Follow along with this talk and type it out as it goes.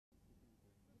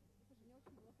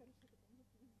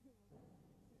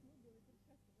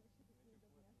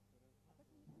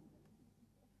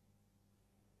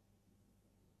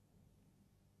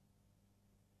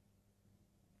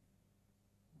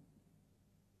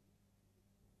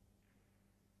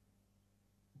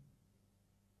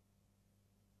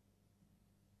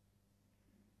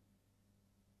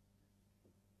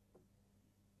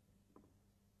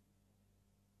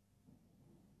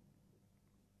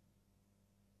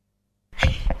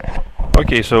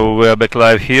Okay, so we are back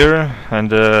live here,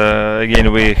 and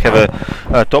again we have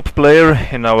a top player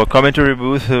in our commentary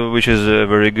booth, which is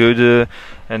very good.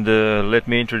 And let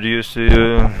me introduce to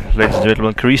you, ladies and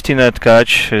gentlemen, Kristina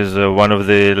Tkac is one of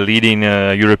the leading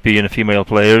European female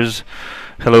players.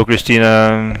 Hello,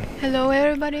 Kristina. Hello,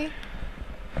 everybody.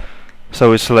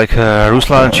 So it's like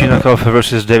Ruslan Chinakhov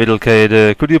versus David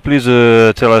Alcaide. Could you please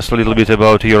tell us a little bit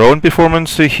about your own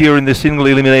performance here in the single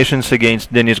eliminations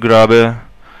against Denis Grabe?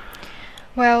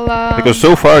 Well, Because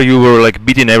so far you were like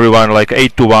beating everyone like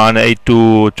 8-1,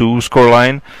 8-2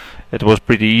 scoreline. It was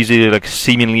pretty easy, like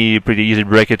seemingly pretty easy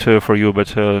bracket for you,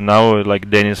 but now like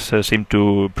Denis seemed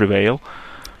to prevail.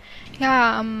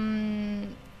 yeah,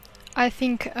 I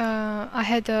think I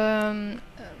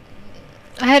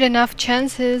had enough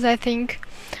chances, I think,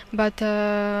 but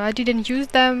I didn't use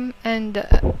them, and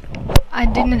I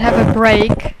didn't have a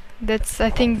break. That's, I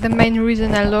think, the main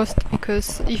reason I lost,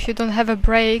 because if you don't have a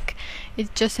break, it's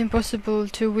just impossible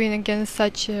to win against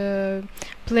such a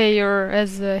player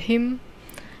as him.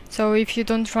 So if you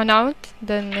don't run out,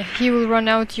 then he will run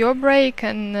out your break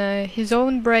and his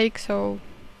own break, so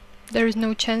there is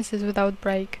no chances without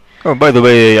break. Oh, by the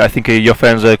way, I think your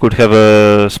fans could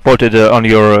have spotted on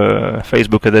your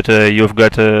Facebook that you've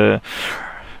got a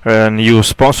new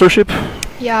sponsorship.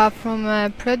 Yeah,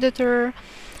 from Predator.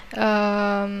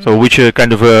 So which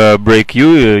kind of break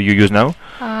you use now?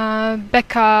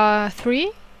 Becca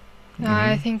 3.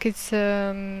 I think it's Is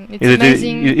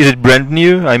amazing. is it brand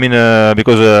new? I mean,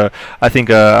 because I think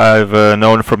I've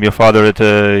known from your father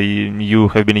that you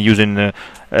have been using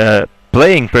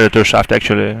playing Predator shaft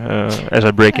actually as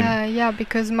a break-in. Yeah,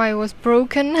 because mine was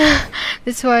broken.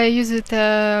 That's why I use it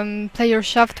player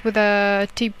shaft with a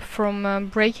tip from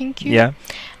Breaking Cube. Yeah.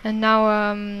 And now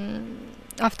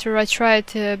after I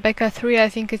tried Becca 3, I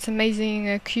think it's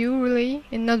amazing cue, really,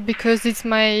 and not because it's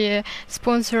my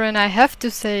sponsor and I have to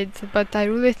say it, but I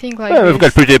really think like We've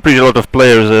got pretty lot of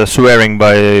players swearing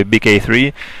by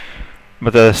BK3,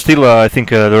 but still I think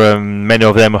there are many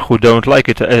of them who don't like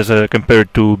it as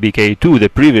compared to BK2, the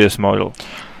previous model.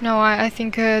 No, I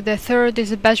think the third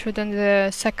is better than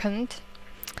the second.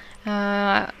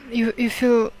 You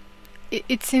feel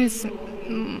it seems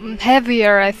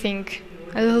heavier, I think.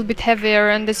 A little bit heavier,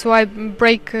 and that's why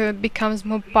break becomes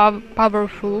more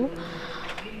powerful.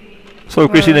 So,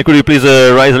 Kristina, could you please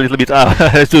rise a little bit up?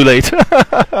 It's too late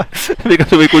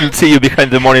because we couldn't see you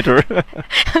behind the monitor.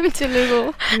 I'm too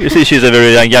little. You see, she's a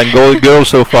very young girl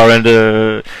so far, and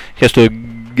has to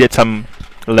get some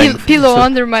length. Pillow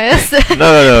under my ass.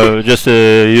 No, just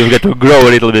you've got to grow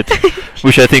a little bit,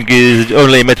 which I think is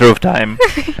only a matter of time.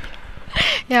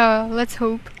 Yeah, let's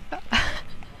hope.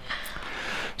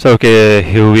 So okay,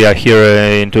 here we are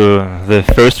into the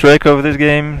first track of this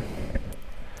game.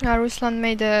 Ruslan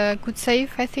made a good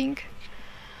save, I think.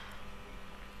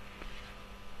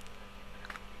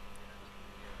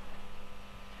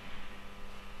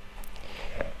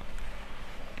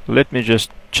 Let me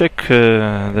just check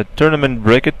the tournament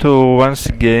bracket once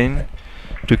again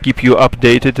to keep you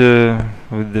updated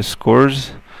with the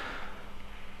scores.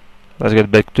 Let's get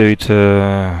back to it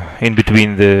in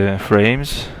between the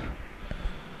frames.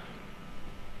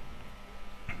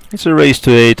 It's a race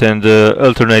to 8 and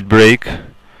alternate break.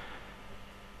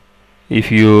 If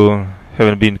you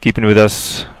haven't been keeping with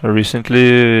us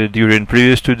recently during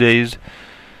previous 2 days.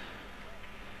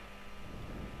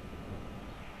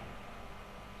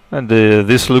 And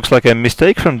this looks like a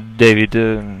mistake from David.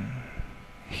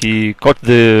 He caught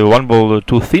the one ball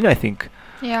too thin, I think.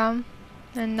 Yeah,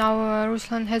 and now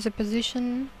Ruslan has a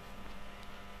position.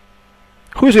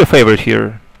 Who is your favorite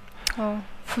here? Oh,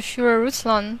 for sure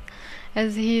Ruslan,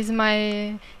 as he's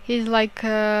like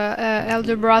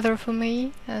elder brother for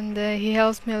me, and he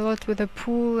helps me a lot with the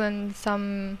pool and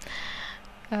some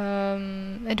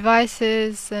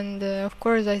advices, and of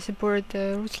course I support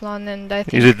Ruslan, and I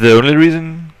think... Is it the only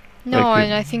reason? No, like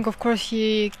and I think of course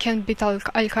he can beat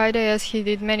Alcaide as he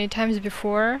did many times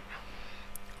before.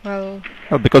 Well,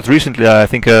 because recently I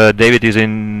think David is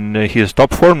in his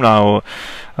top form now.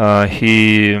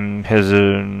 He has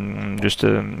just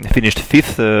finished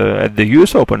 5th at the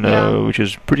US Open, which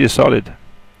is pretty solid.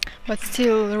 But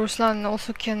still, Ruslan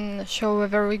also can show a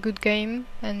very good game,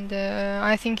 and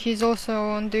I think he's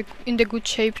also in the good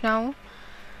shape now.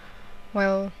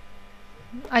 Well,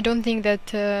 I don't think that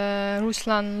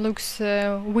Ruslan looks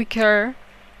weaker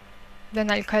than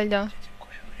Alcaide.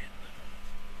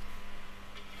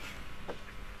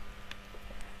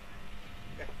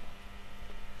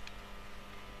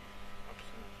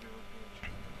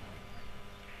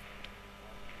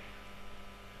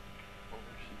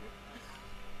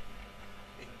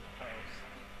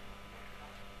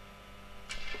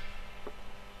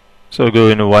 So go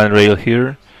in one rail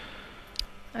here.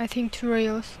 I think 2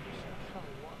 rails.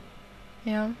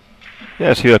 Yeah.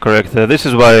 Yes, you are correct. This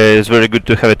is why it's very good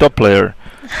to have a top player.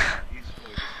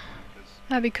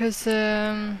 Because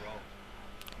from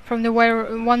the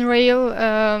one rail,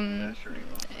 a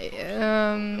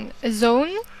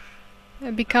zone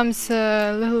becomes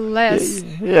a little less.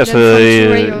 Yes, than from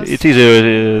 2 rails. it's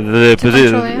easier. The To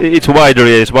control, yeah? it's wider.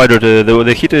 Yeah, it's wider.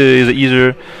 The hit is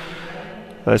easier.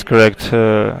 That's correct.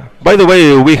 By the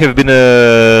way, we have been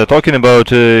talking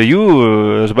about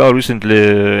you as well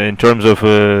recently in terms of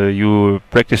you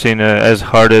practicing as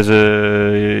hard as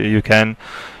you can.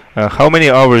 How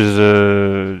many hours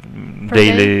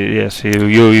daily? Yes,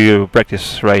 you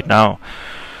practice right now.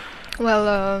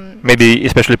 Well, Maybe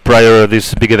especially prior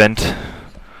this big event.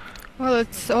 well,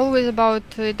 it's always about.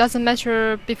 It doesn't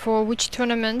matter before which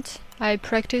tournament I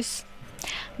practice,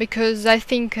 because I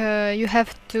think you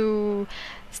have to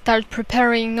start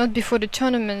preparing not before the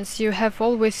tournaments. You have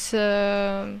always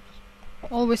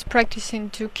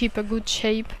practicing to keep a good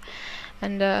shape,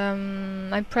 and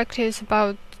I practice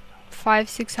about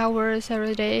 5-6 hours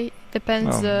every day.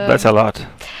 Depends. Oh, that's a lot.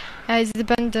 It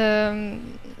depends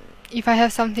if I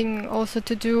have something also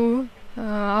to do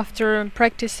after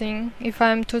practicing. If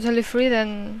I'm totally free,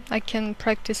 then I can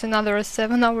practice another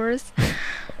 7 hours.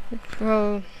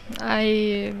 Well,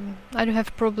 I don't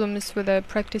have problems with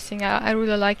practicing. I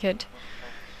really like it.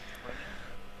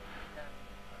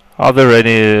 Are there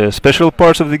any special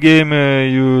parts of the game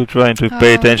you trying to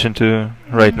pay attention to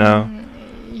right now?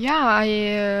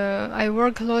 Yeah, I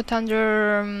work a lot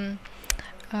under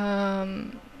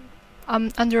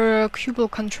under cubal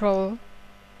control.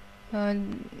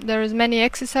 There's many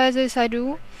exercises I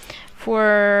do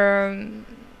for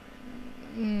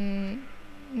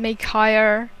make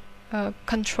higher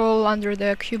control under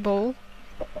the cubal,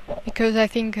 because I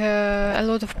think a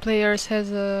lot of players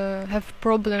have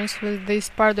problems with this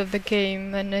part of the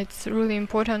game, and it's really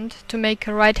important to make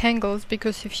right angles,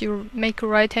 because if you make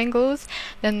right angles,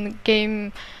 then the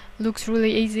game looks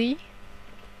really easy.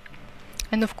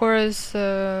 And of course,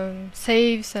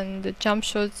 saves and the jump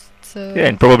shots. Yeah,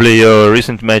 and probably your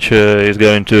recent match is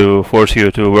going to force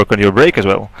you to work on your break as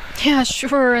well. Yeah,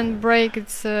 sure. And break,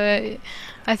 it's I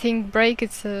think break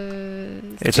it's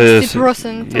It's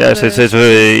 60%. yes, it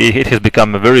has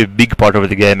become a very big part of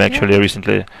the game actually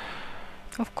recently.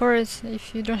 Of course,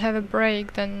 if you don't have a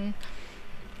break, then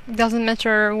it doesn't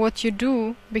matter what you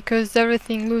do, because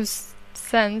everything loses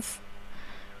sense.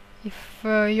 If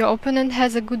your opponent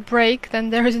has a good break, then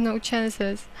there is no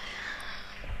chances.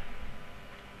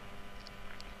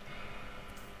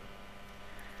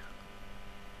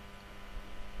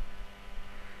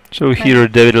 So here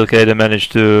David Alcaide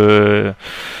managed to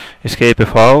escape a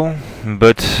foul,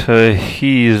 but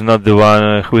he is not the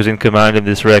one who is in command in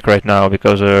this rack right now,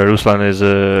 because Ruslan is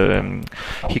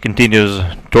he continues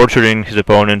torturing his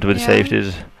opponent with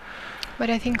safeties. But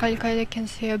I think Alcaide can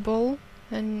see a ball,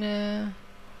 and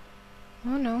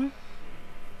oh no.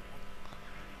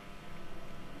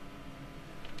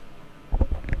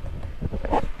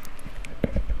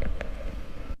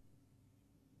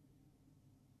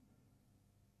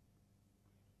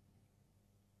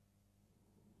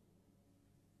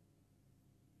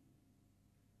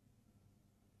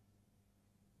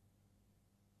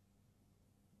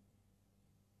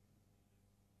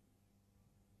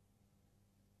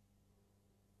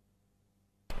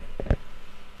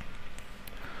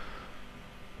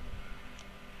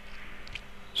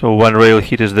 So one rail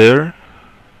hit is there.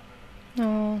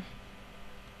 No.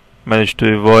 Managed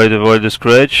to avoid the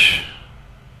scratch,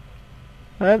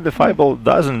 and the 5-ball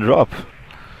doesn't drop.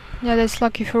 Yeah, that's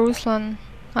lucky for Ruslan.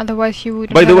 Otherwise, he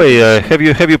would. By the way, have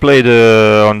you played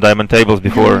on diamond tables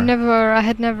before? No, never. I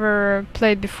had never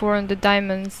played before on the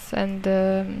diamonds, and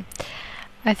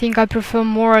I think I prefer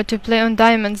more to play on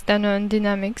diamonds than on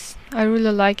dynamics. I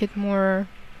really like it more.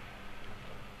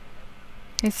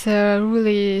 It's a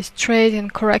really straight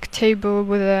and correct table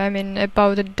with, I mean,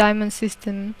 about the diamond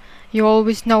system. You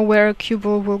always know where a cue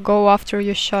ball will go after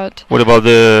your shot. What about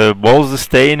the balls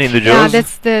staying in the jaws? Yeah,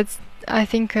 that's. I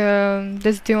think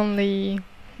that's the only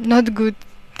not good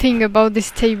thing about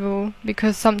this table,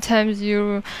 because sometimes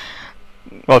you.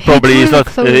 Well, probably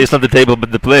really it's not the table,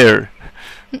 but the player.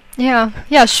 Yeah,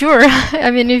 sure.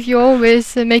 I mean, if you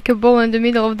always make a ball in the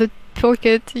middle of the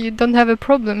pocket, you don't have a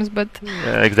problems. But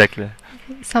yeah, exactly.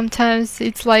 sometimes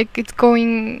it's like it's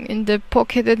going in the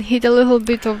pocket and hit a little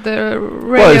bit of the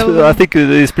Well, rail. I think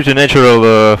it's pretty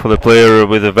natural for the player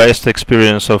with a vast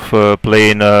experience of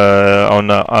playing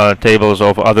on tables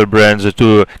of other brands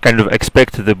to kind of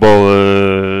expect the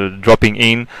ball dropping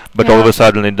in, but all of Yeah. a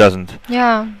sudden it doesn't.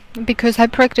 Yeah, because I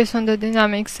practice on the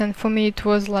dynamics, and for me it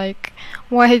was like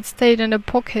why it stayed in the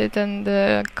pocket, and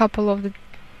a couple of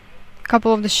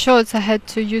the shots I had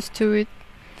to use to it.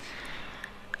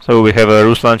 So we have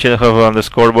Ruslan Chinakhov on the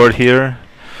scoreboard here.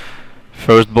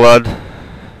 First blood.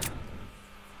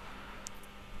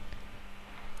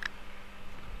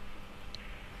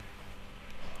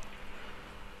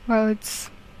 Well,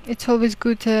 it's always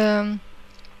good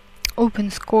open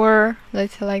score,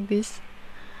 let's say like this.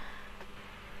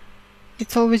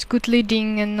 It's always good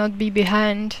leading and not be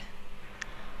behind.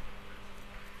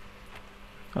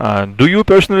 Do you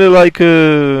personally like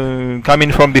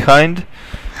coming from behind?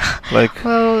 Like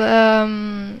Well,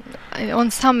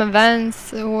 on some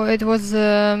events, it was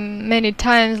many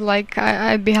times like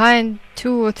I behind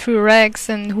 2 or 3 racks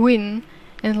and win,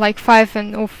 and like 5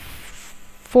 or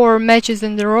 4 matches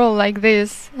in a row like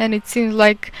this. And it seems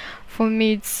like for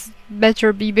me it's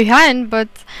better be behind, but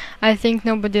I think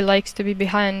nobody likes to be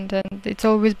behind, and it's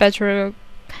always better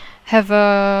have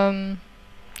a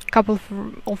couple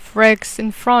of racks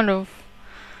in front of,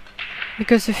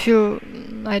 because you feel,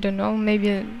 I don't know,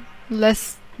 maybe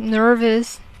less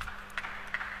nervous.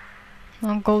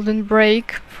 Golden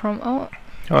break from, oh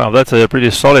well, that's a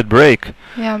pretty solid break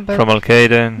yeah, but from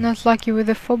Alcaide. not lucky with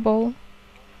the football.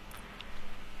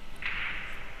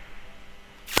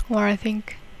 Or I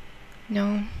think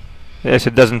no. Yes,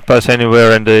 it doesn't pass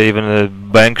anywhere, and even the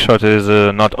bank shot is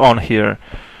not on here.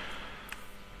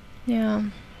 Yeah,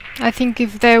 I think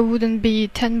if there wouldn't be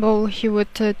 10 ball, he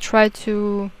would try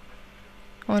to.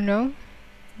 Oh no,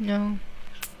 no.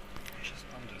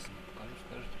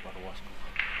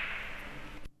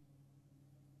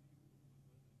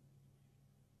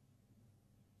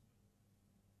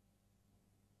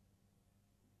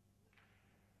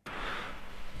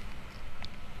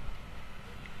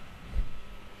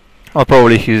 Oh,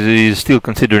 probably he's still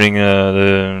considering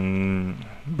the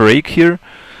break here,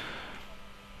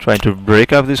 trying to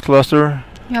break up this cluster.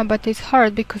 Yeah, but it's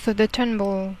hard because of the 10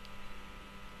 ball.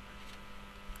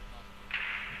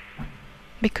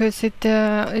 Because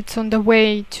it's on the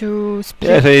way to split.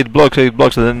 Yes, it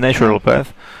blocks the natural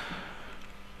path.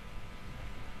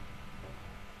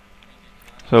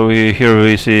 So here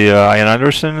we see Ian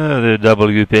Anderson, the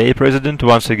WPA president,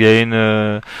 once again,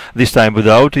 this time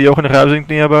without Jochen Ruysink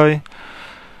nearby.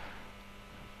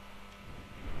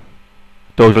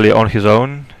 Totally on his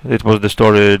own. It was the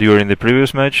story during the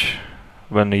previous match,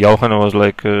 when Jochen was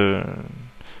like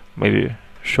maybe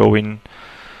showing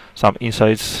some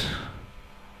insights.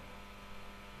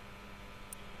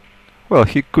 Well,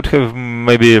 he could have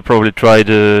maybe probably tried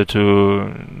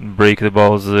to break the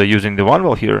balls using the one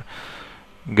ball here,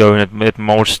 going at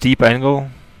more steep angle.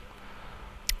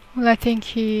 Well, I think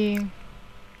he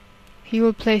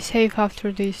will play safe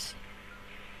after this.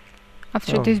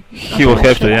 He will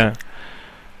have to, yeah.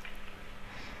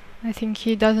 I think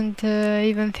he doesn't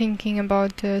even thinking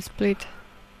about split.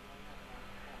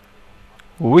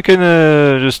 We can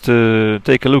just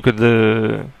take a look at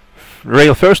the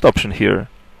rail first option here.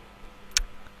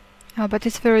 But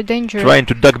it's very dangerous. Trying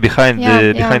to duck behind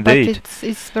the but 8.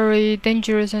 it's very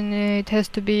dangerous, and it has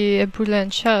to be a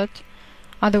brilliant shot.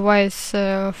 Otherwise,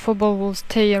 football will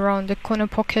stay around the corner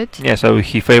pocket. Yeah, so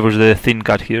he favors the thin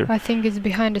cut here. I think it's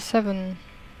behind the 7.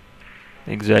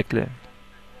 Exactly.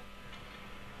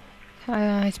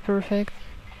 It's perfect.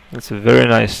 That's a very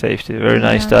nice safety, very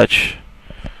nice touch.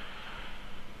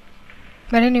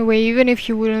 But anyway, even if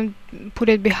you wouldn't put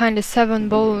it behind the 7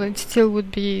 ball, it still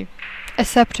would be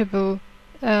acceptable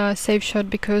safe shot,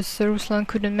 because Ruslan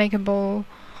couldn't make a ball.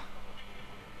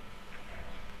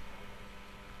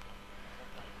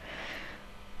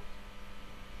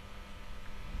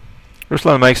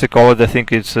 Ruslan makes a call that I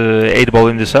think it's 8 ball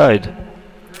in the side.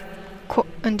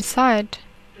 On the side?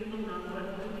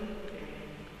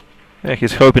 Yeah,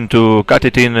 he's hoping to cut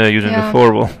it in using the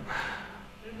 4 ball.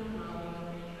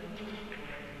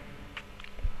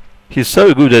 He's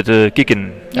so good at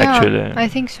kicking, actually. I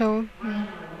think so.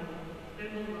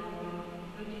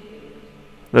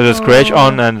 There's a scratch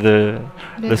on, and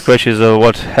the scratch is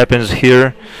what happens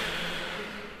here.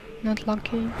 Not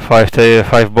lucky.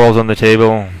 5 balls on the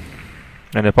table,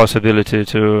 and a possibility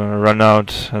to run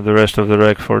out the rest of the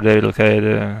rack for David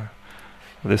Alcaide.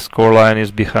 The scoreline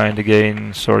is behind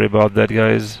again. Sorry about that,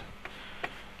 guys.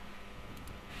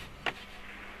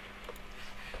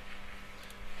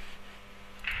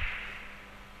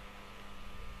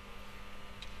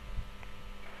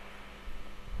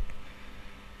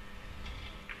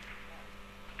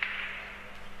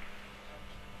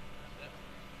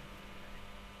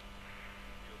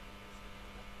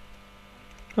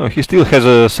 Oh, he still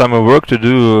has some work to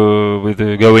do with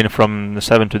going from the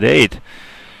 7 to the 8.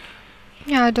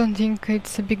 Yeah, I don't think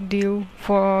it's a big deal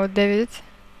for David,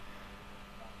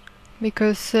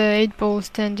 because 8 ball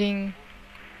standing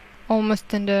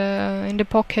almost in the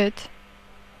pocket,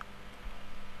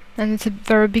 and it's a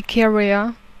very big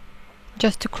area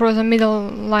just to cross the middle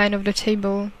line of the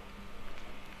table.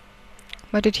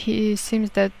 But he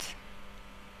seems that.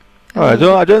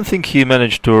 Oh, I don't think he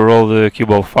managed to roll the cue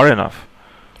ball far enough.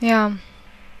 Yeah,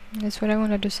 that's what I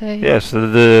wanted to say. Yes,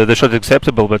 the shot is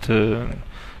acceptable, but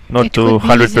not It to could be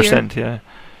 100%. Yeah.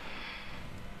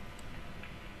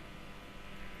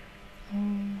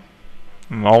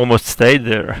 Almost stayed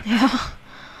there. Yeah.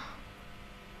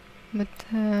 But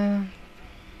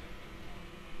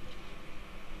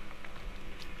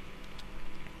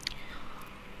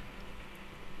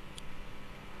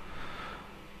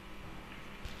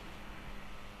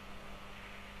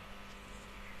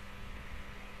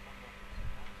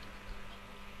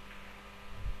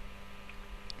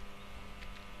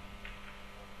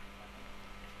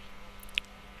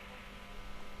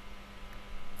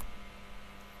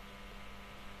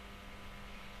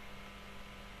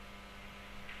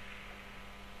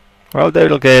Well,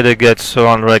 David Alcaide gets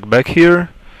one rack back here.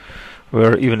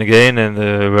 We're even again, and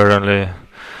we're only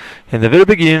in the very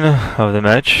beginning of the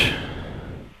match.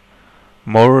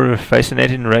 More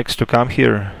fascinating racks to come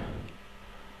here.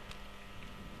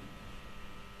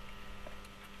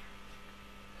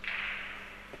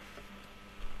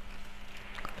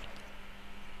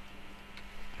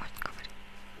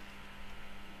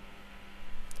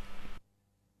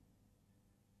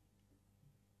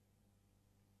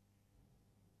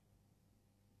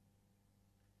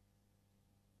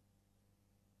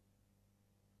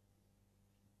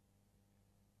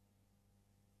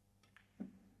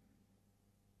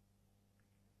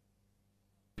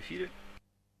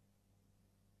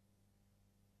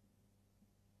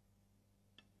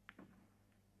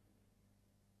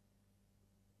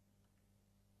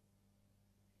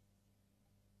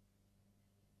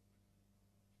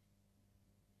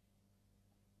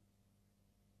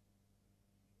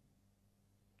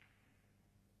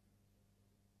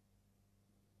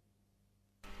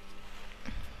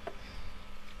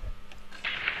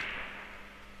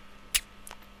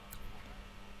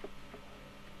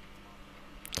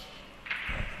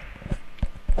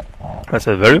 That's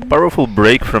a very powerful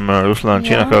break from Ruslan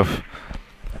Chinakhov.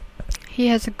 he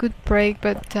has a good break,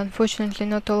 but unfortunately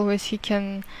not always he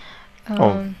can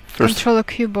First control a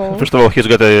cue ball. of all, he's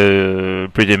got a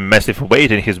pretty massive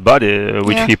weight in his body,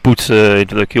 which Yeah. he puts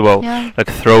into the cue ball, Yeah. like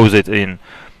throws it in.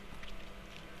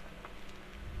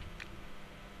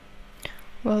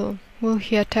 Well, will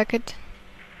he attack it?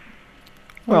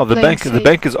 Well, Or the playing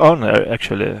bank safe? is on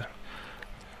actually.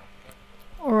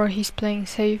 Or he's playing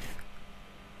safe.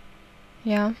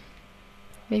 Yeah,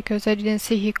 because I didn't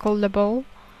see he called the ball.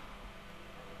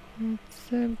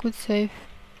 It's a good save.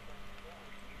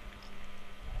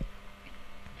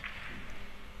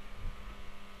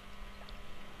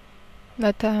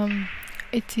 But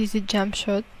it's easy jump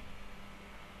shot.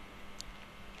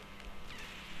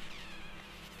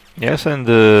 Yes, and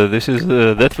this is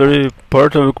that very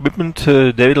part of equipment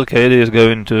David Alcaide is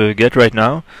going to get right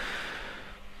now.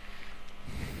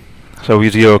 So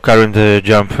with your current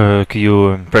jump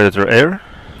cue Predator Air,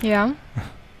 Yeah.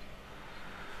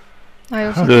 I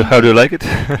also how do you like it?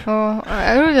 Oh,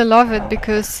 I really love it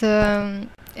because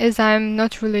as I'm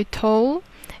not really tall,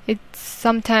 it's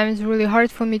sometimes really hard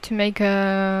for me to make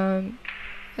a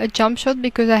jump shot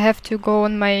because I have to go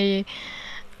on my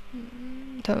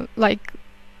like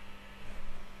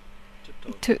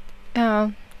to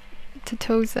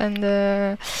toes, and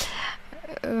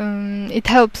it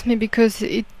helps me because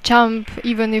it jump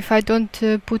even if I don't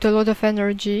put a lot of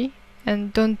energy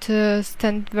and don't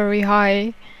stand very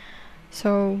high.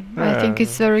 So I think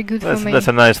it's very good for me. That's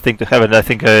a nice thing to have, and I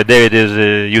think David is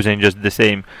using just the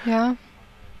same. Yeah.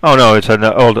 Oh no, it's an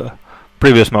old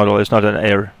previous model. It's not an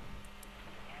Air.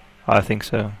 I think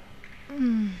so.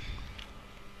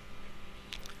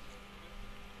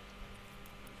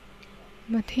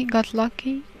 But he got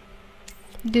lucky.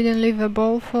 Didn't leave a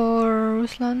ball for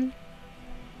Ruslan.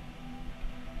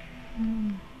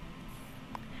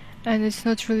 And it's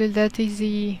not really that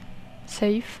easy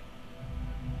save.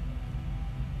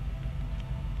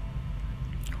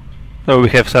 So we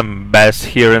have some bass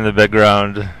here in the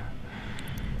background.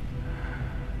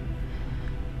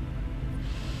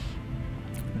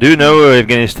 Do you know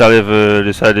Evgeny Stalyev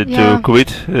decided Yeah. to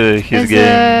quit his As game?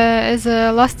 as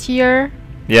last year.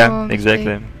 Yeah,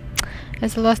 exactly.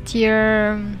 As last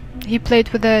year, he played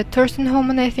with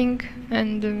Torstenhomen, I think,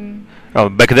 and well,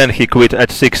 back then he quit at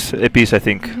 6 apiece, I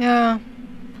think. yeah.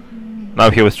 Now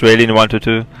he was trailing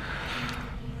 1-2.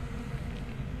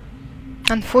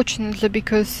 Unfortunately,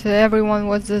 because everyone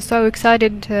was so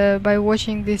excited by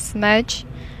watching this match,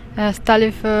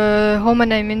 Stalev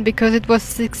Homan, I mean, because it was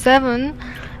 6-7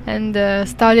 and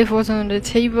Stalev was on the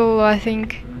table, I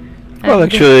think. Well,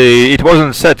 actually, it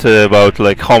wasn't set about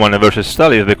like Homan versus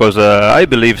Stalev, because I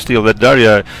believe still that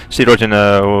Daria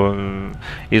Sirotina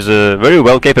is very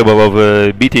well capable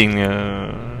of beating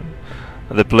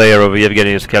the player of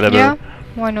Yevgeny's caliber. Yeah,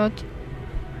 why not?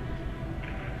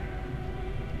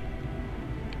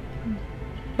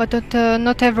 But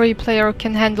not every player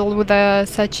can handle with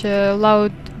such a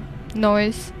loud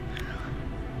noise.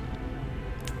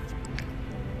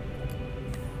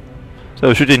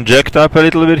 So should inject up a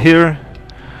little bit here.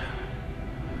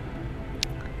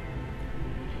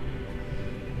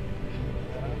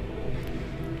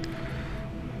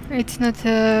 It's not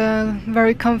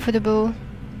very comfortable,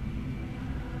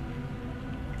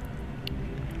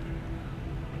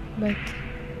 but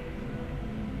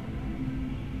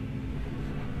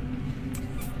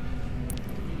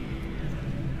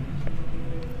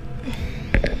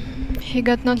he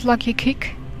got not lucky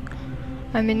kick.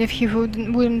 I mean, if he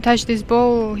wouldn't touch this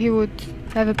ball, he would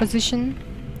have a position.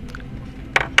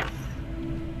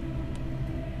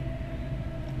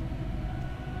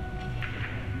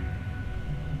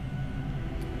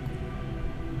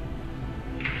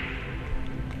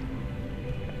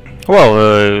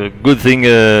 Well, good thing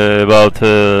about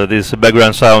this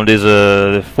background sound is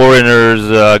the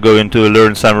foreigners are going to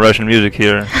learn some Russian music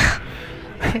here.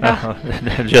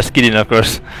 Just kidding, of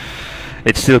course.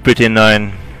 It's still pretty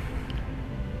annoying.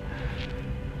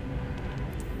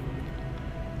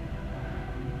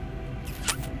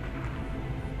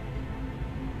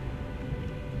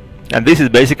 And this is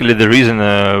basically the reason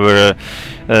we're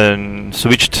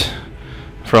switched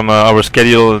from our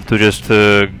schedule to just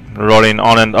rolling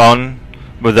on and on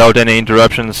without any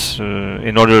interruptions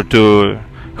in order to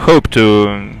hope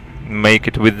to make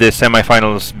it with the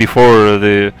semifinals before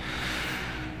the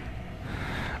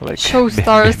show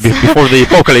starts. Before the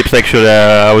apocalypse, actually,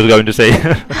 I was going to say.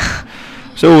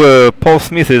 So Paul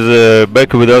Smith is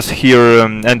back with us here,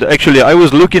 and actually I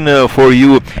was looking for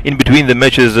you in between the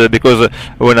matches because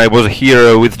when I was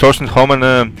here with Torsten Homan,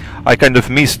 I kind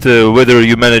of missed whether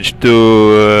you managed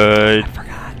to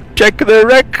check the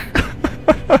wreck.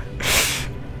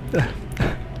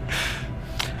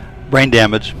 Brain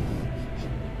damage.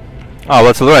 Oh,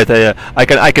 that's all right.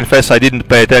 I confess I didn't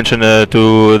pay attention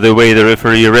to the way the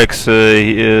referee wrecks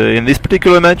in this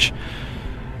particular match.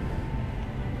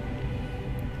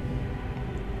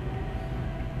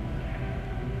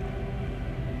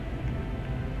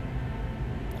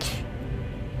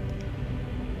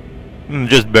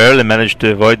 Just barely managed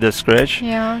to avoid the scratch.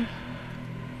 Yeah.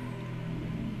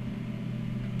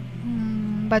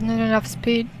 But not enough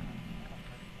speed.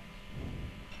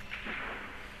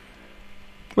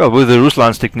 Well, with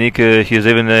Ruslan's technique, he is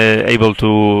even able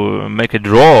to make a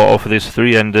draw of this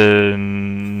 3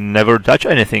 and never touch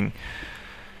anything.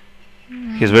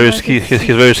 He's very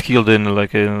skilled in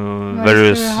like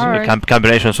various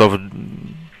combinations of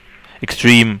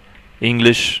extreme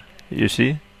English. You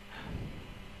see.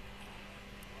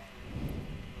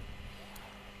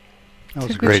 That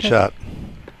was a great shot.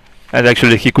 And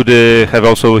actually, he could have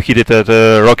also hit it at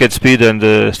rocket speed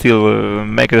and still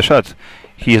make the shot.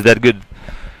 He is that good.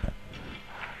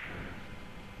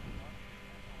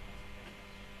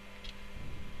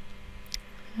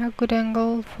 A good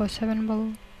angle for 7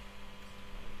 ball.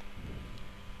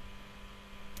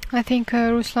 I think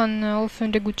Ruslan also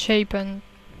in a good shape, and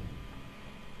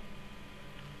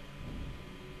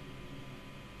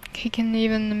he can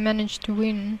even manage to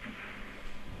win.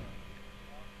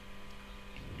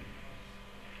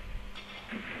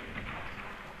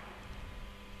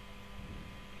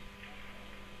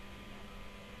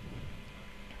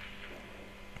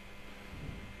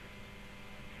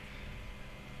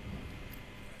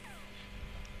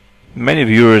 Many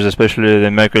viewers, especially the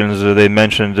Americans, they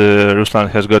mentioned Ruslan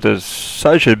has got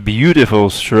such a beautiful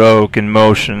stroke in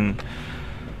motion.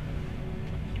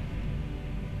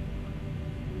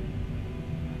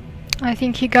 I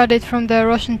think he got it from the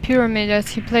Russian pyramid as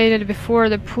he played it before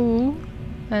the pool,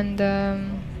 and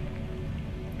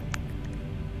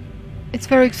it's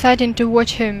very exciting to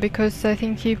watch him because I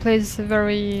think he plays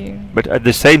very... But at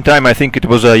the same time, I think it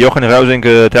was Jochen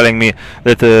Rausing telling me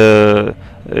that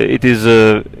it is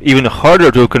even harder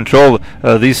to control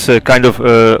this kind of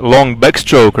long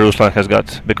backstroke Ruslan has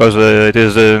got, because it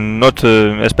is not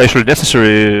especially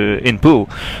necessary in pool.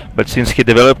 But since he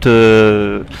developed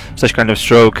such kind of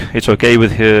stroke, it's okay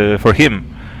with for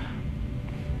him.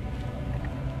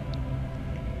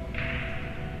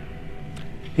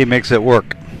 He makes it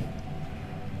work.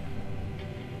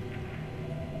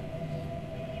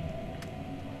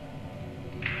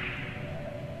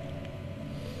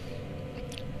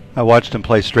 I watched him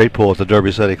play straight pool at the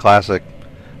Derby City Classic,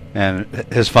 and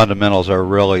his fundamentals are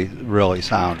really, really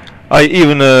sound. I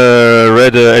even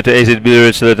read at the AZ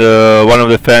Billiards that one of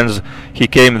the fans, he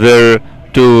came there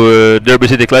to Derby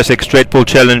City Classic Straight Pool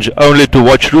Challenge only to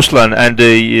watch Ruslan, and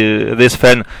this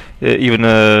fan even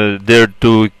dared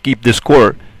to keep the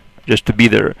score just to be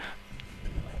there.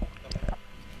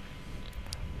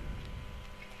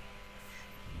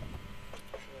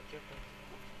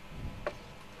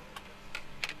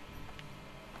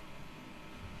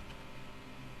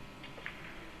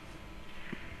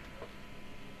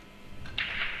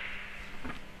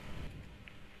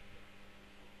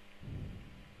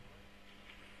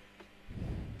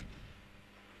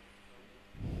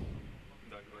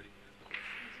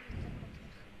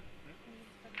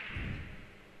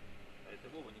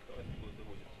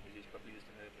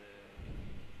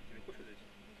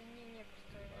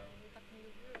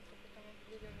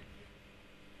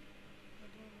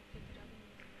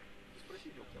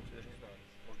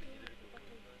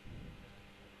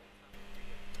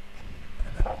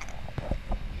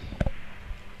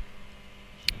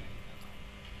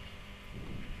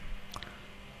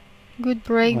 Good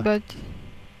break, but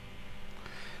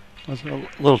it was a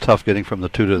little tough getting from the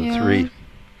 2 to the yeah. 3.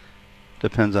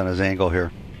 Depends on his angle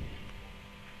here.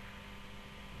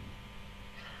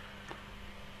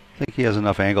 I think he has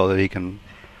enough angle that he can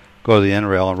go to the end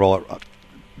rail and roll it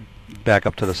back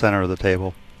up to the center of the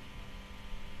table.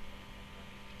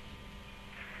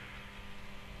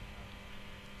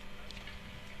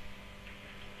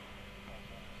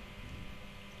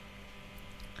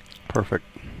 Perfect.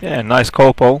 Yeah, nice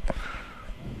call, Paul.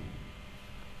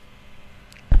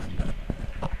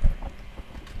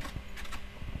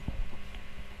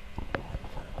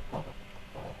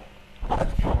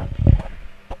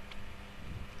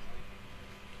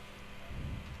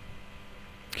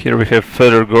 Here we have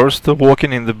Fedor Gorst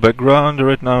walking in the background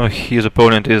right now. His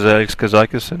opponent is Alex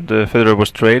Kazakis, and Fedor was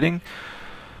trading.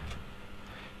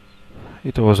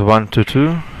 It was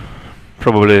 1-2,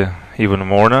 probably even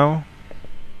more now.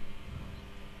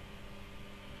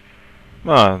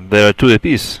 There are 2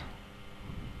 apiece.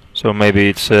 So maybe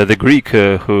it's the Greek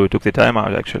who took the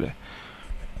timeout actually.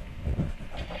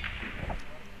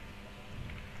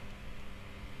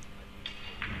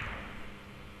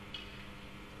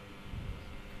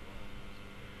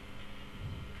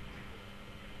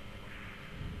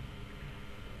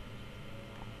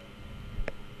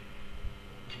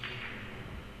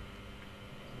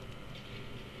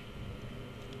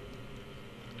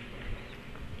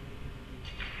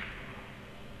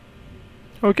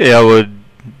 Okay, our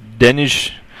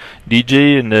Danish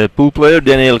DJ and pool player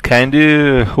Daniel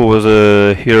Alcaide, who was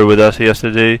here with us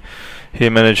yesterday, he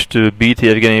managed to beat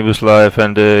Evgeny Buslaev,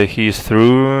 and he's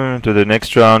through to the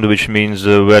next round, which means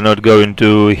we're not going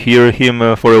to hear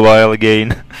him for a while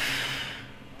again.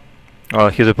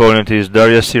 His opponent is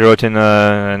Daria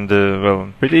Sirotina, and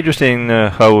well, pretty interesting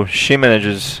how she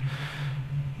manages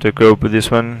to cope with this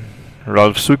one.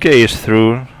 Ralph Suke is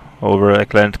through over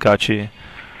Ekland Kachi.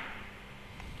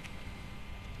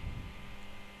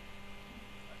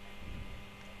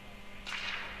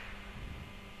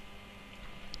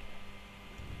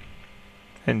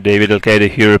 And David Alcaide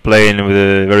here playing with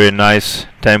a very nice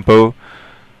tempo.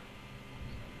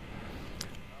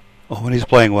 Well, when he's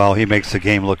playing well, he makes the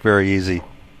game look very easy.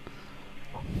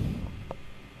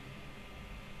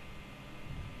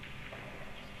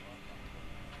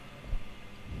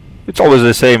 It's always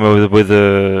the same with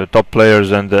the top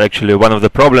players, and actually one of the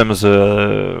problems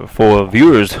for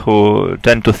viewers who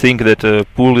tend to think that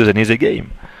pool is an easy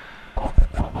game.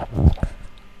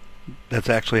 That's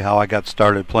actually how I got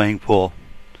started playing pool.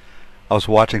 I was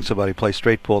watching somebody play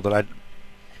straight pool that I'd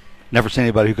never seen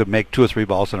anybody who could make 2 or 3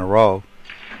 balls in a row,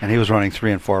 and he was running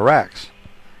 3 and 4 racks,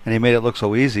 and he made it look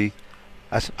so easy.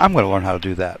 I said, I'm going to learn how to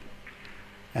do that.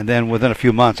 And then within a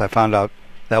few months I found out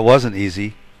that wasn't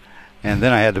easy, and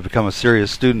then I had to become a serious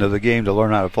student of the game to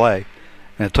learn how to play,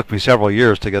 and it took me several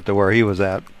years to get to where he was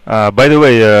at. By the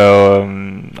way,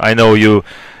 I know you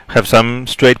have some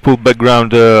straight pool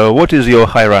background. What is your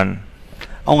high run?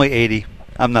 Only 80.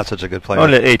 I'm not such a good player.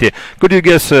 Only 80. Could you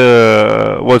guess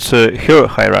what's her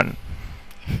high run?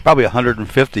 Probably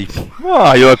 150.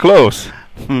 Ah, you are close.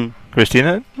 Hmm.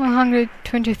 Christina?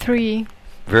 123.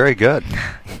 Very good.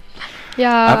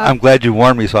 Yeah. I'm glad you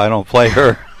warned me so I don't play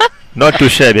her. Not too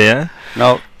shabby, eh?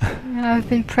 No. I've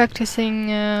been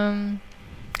practicing a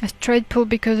straight pull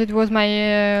because it was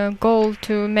my goal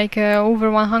to make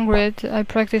over 100. I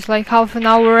practice like half an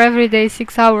hour every day,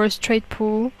 6 hours straight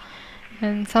pull.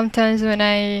 And sometimes when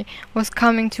I was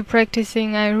coming to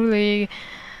practicing, I really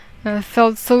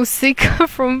felt so sick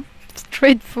from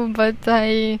straight pull, but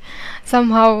I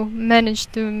somehow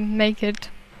managed to make it.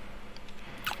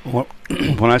 Well,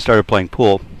 when I started playing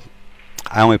pool,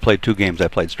 I only played 2 games. I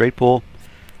played straight pool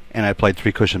and I played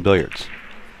 3 cushion billiards.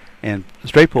 And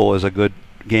straight pool is a good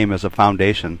game as a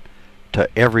foundation to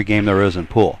every game there is in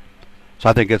pool. So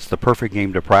I think it's the perfect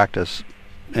game to practice,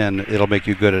 and it'll make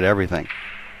you good at everything.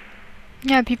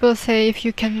 Yeah, people say if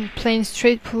you can play in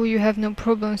straight pool, you have no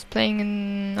problems playing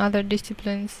in other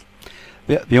disciplines.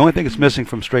 The only thing that's missing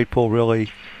from straight pool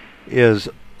really is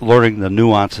learning the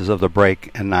nuances of the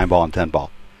break and 9-ball and 10-ball.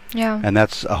 Yeah. And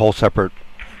that's a whole separate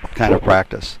kind of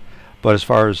practice. But as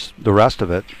far as the rest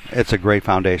of it, it's a great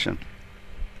foundation.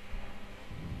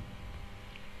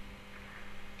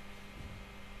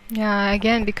 Yeah,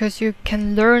 again, because you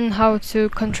can learn how to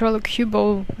control a cue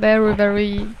ball very,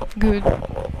 very good.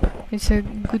 It's a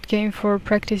good game for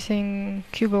practicing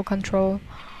cue ball control.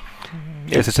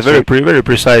 Yes, it's a very very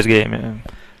precise game. Yeah.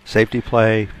 Safety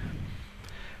play,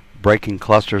 breaking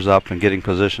clusters up and getting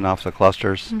position off the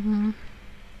clusters. Mm-hmm.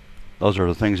 Those are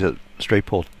the things that straight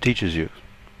pool teaches you.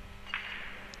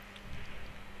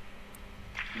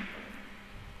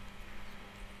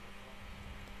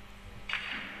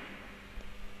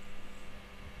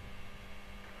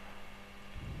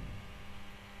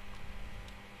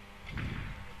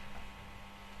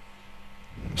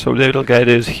 So David Alcaide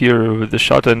is here with the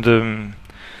shot, and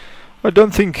I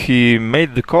don't think he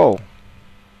made the call.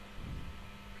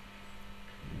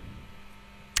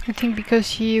 I think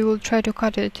because he will try to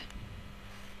cut it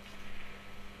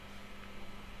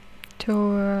to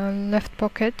left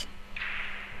pocket.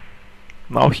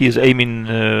 Now he is aiming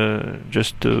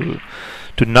just to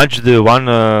nudge the one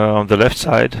on the left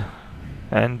side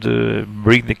and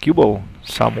bring the cue ball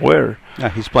somewhere. Yeah,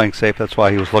 he's playing safe. That's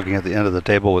why he was looking at the end of the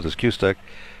table with his cue stick.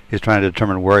 He's trying to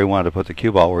determine where he wanted to put the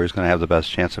cue ball, where he's going to have the best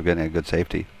chance of getting a good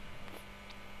safety.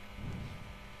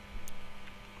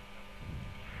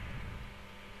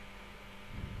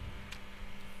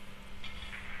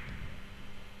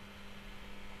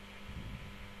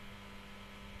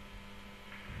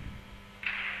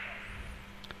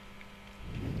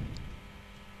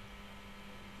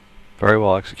 Very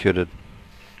well executed.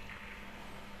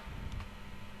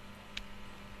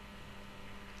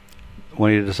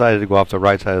 When he decided to go off the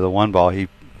right side of the 1-ball, he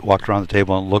walked around the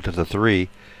table and looked at the 3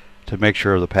 to make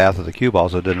sure of the path of the cue ball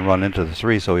so it didn't run into the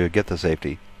 3 so he would get the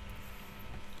safety.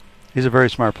 He's a very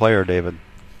smart player, David.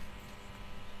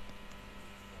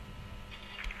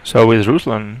 So is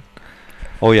Ruslan.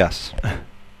 Oh yes.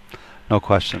 No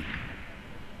question.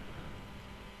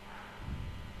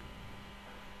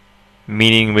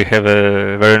 Meaning we have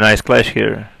a very nice clash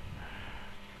here.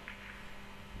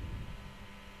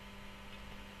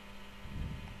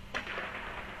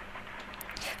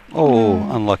 Oh,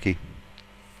 unlucky.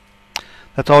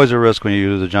 That's always a risk when you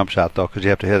do the jump shot, though, because you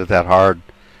have to hit it that hard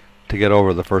to get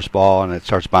over the first ball, and it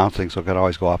starts bouncing, so it could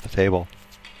always go off the table.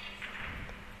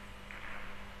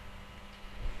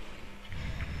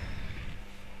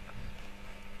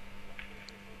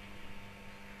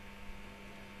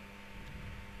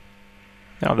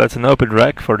 Now that's an open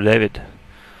rack for David.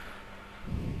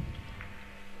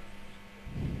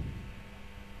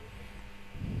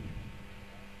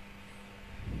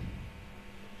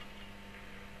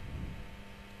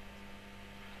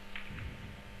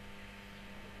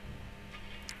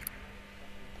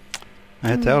 I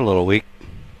hit that a little weak.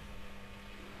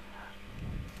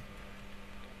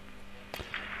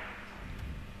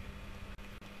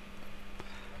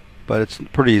 But it's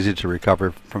pretty easy to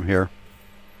recover from here.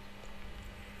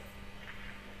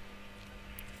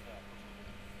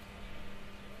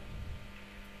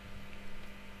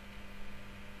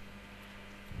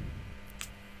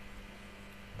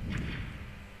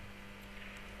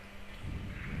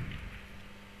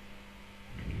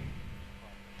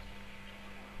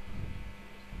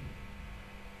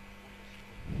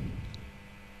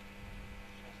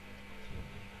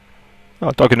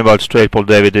 Talking about straight pole,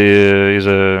 David is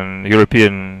a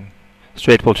European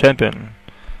straight pole champion,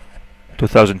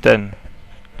 2010.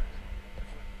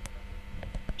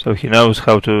 So he knows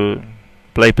how to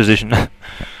play position,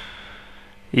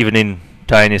 even in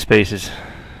tiny spaces.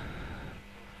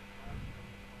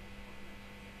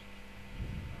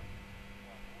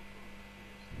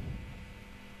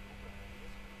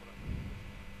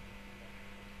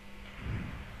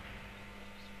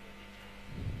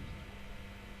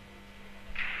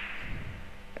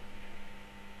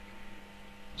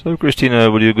 So,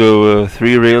 Christina, would you go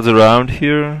 3 rails around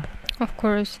here? Of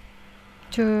course.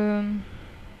 To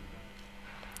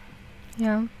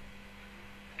yeah.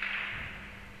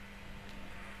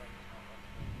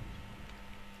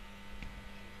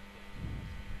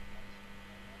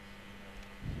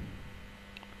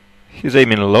 He's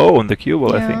aiming low on the cue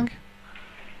ball, I Yeah. think.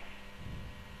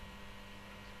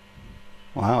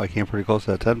 Wow, he came pretty close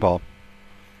to that 10 ball.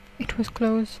 It was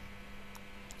close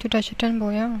to touch a 10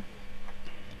 ball, yeah.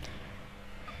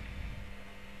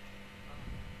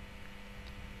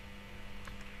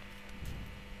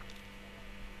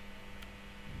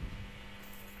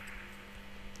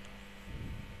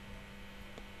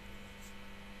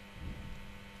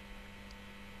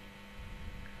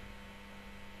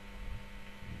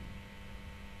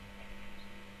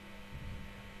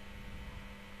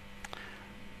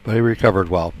 But he recovered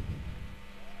well.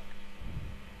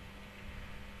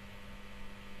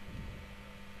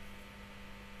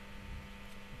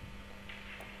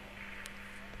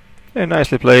 Yeah,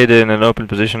 nicely played in an open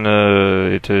position.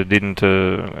 It didn't.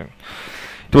 It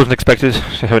wasn't expected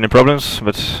to have any problems,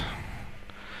 but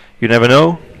you never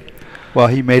know. Well,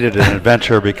 he made it an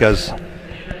adventure because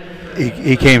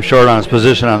he came short on his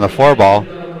position on the 4 ball,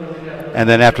 and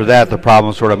then after that the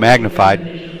problem sort of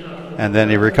magnified, and then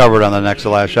he recovered on the next to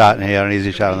last shot, and he had an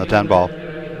easy shot on the 10 ball.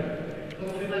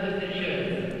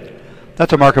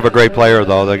 That's a mark of a great player,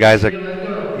 though, the guys that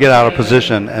get out of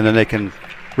position and then they can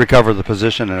recover the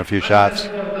position in a few shots.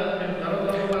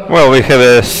 Well, we have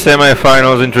a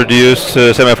semi-finals introduced,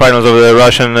 semi-finals of the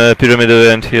Russian pyramid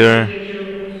event here.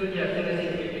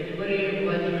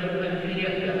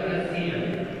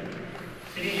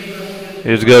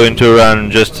 He's going to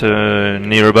run just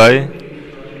nearby.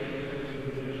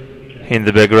 In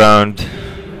the background.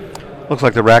 Looks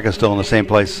like the rack is still in the same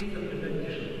place.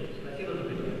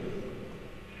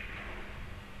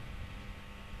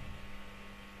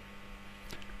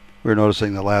 We were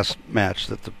noticing the last match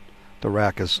that the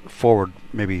rack is forward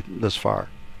maybe this far.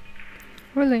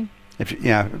 Really? If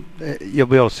you'll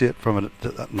be able to see it from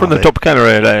from the top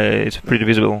camera. It's pretty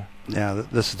visible. Yeah,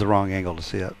 this is the wrong angle to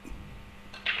see it.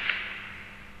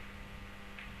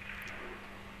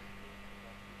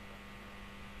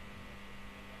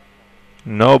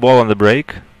 No ball on the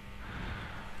break.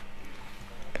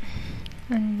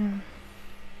 And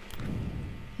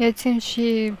yeah, it seems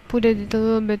she put it a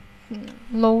little bit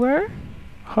lower.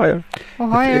 Higher. Or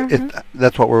higher.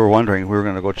 That's what we were wondering. We were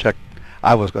going to go check.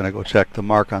 I was going to go check the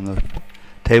mark on the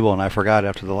table, and I forgot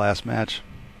after the last match.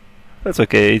 That's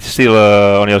okay. It's still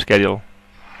on your schedule.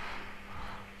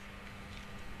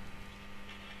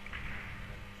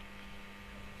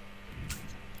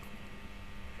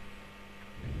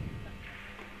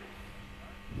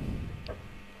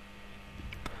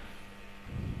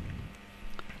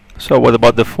 So what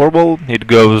about the 4 ball? It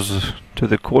goes to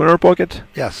the corner pocket?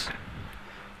 Yes.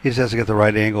 He just has to get the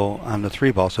right angle on the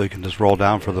 3 ball so he can just roll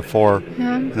down for the 4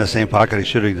 in the same pocket he's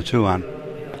shooting the 2 on.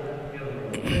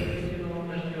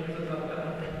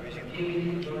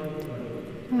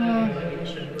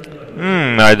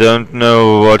 I don't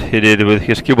know what he did with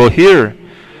his cue ball here.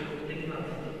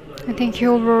 I think he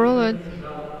overruled it.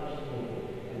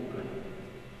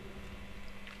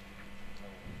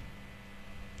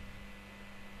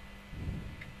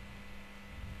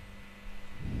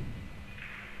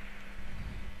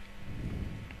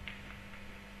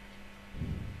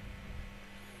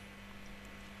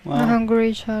 Well,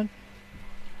 Great shot.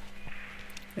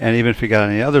 and even if he got on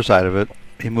the other side of it,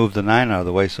 he moved the 9 out of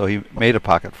the way, so he made a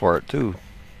pocket for it too.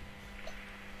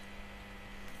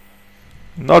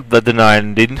 Not that the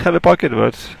 9 didn't have a pocket,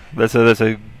 but that's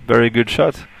a very good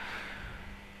shot.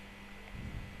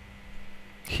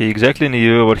 He exactly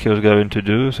knew what he was going to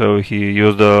do, so he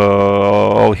used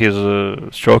all his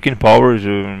stroking power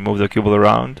to move the cue ball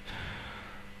around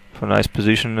for a nice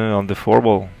position on the 4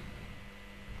 ball.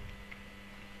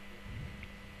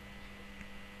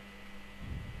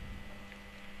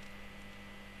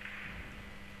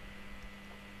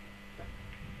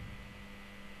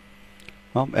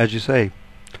 Well, as you say,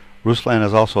 Ruslan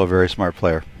is also a very smart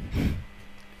player.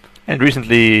 And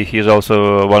recently he is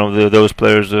also one of those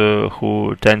players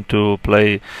who tend to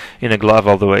play in a glove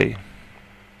all the way.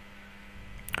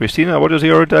 Christina, what is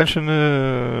your intention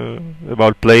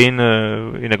about playing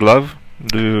in a glove?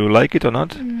 Do you like it or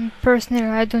not? Personally,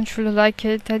 I don't really like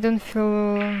it. I don't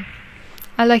feel...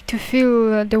 I like to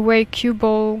feel the way cue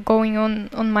ball going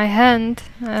on my hand.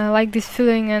 I like this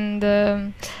feeling,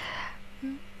 and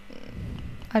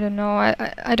I don't know.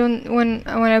 I don't when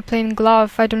I play in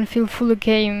glove, I don't feel full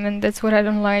game, and that's what I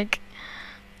don't like.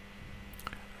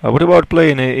 What about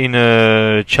playing in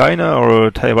China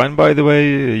or Taiwan, by the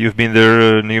way? You've been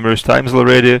there numerous times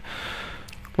already.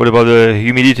 What about the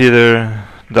humidity there?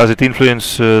 Does it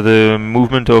influence the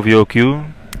movement of your cue?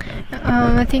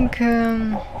 I think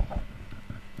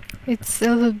it's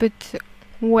a little bit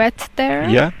wet there.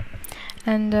 Yeah.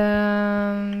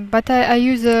 And but I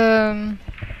use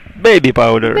Baby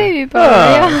powder. baby powder.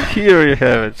 Yeah. Here you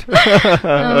have it.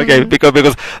 Okay,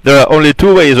 because there are only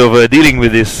two ways of dealing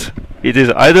with this. It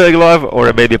is either a glove or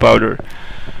a baby powder.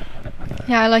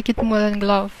 Yeah, I like it more than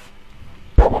glove.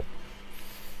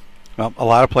 Well, a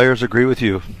lot of players agree with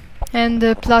you. And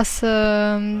plus,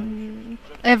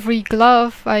 every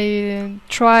glove I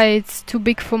try, it's too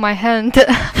big for my hand,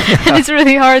 and it's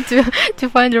really hard to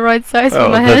find the right size for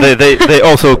my hand. They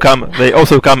also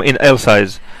come in L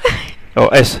size.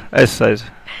 Or S size.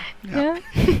 Yeah.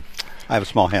 I have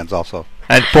small hands also.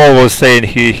 And Paul was saying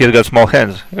he's got small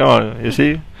hands. Oh, you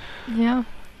see? Yeah.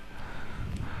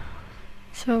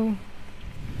 So,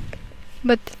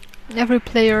 but every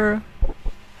player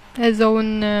has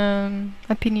own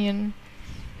opinion.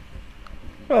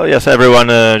 Well, yes, everyone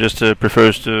just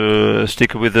prefers to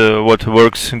stick with what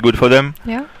works good for them.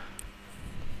 Yeah.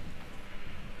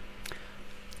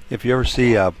 If you ever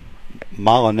see a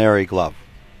Molinari glove,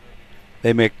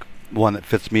 they make one that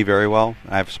fits me very well.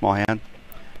 I have a small hand.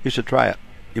 You should try it.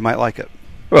 You might like it.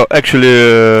 Well,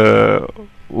 actually,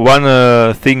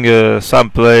 one thing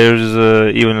some players,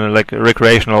 even like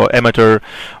recreational amateur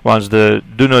ones,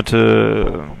 that do not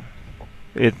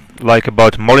it like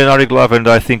about Molinari glove, and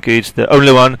I think it's the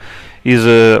only one, is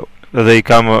they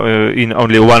come in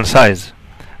only one size.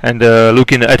 And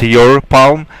looking at your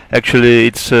palm, actually,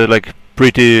 it's like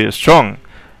pretty strong.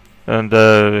 And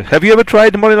have you ever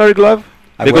tried the Molinari glove?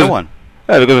 I wear one.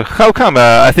 Because how come?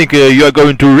 I think you are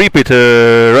going to rip it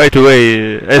right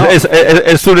away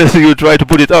as soon as you try to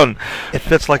put it on. It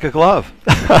fits like a glove.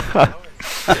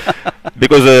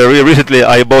 Because recently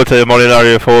I bought a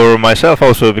Molinari for myself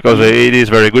also, because it is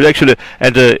very good actually,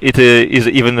 and it is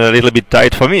even a little bit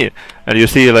tight for me. And you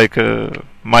see, like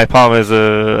my palm is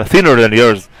thinner than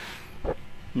yours.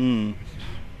 Hmm.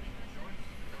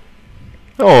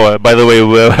 Oh, by the way,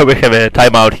 we have a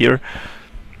timeout here.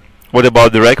 What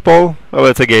about the rag ball? Oh,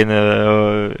 it's again,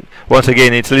 once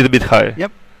again, it's a little bit high.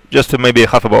 Yep. Just maybe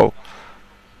half a ball.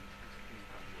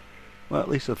 Well, at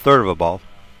least a third of a ball.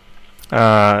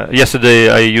 Yesterday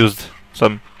I used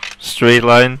some straight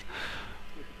line.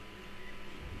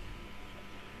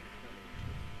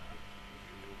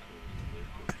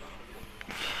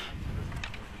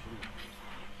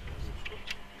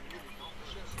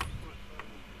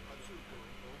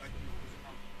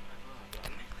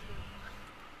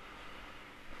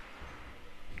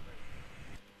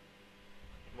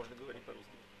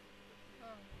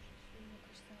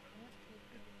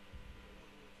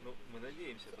 Ну, мы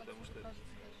надеемся, потому что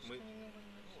мы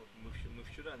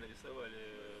вчера нарисовали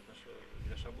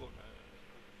для шаблона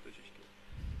точечки.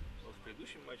 Вот в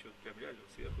предыдущем матче вот приобрели, вот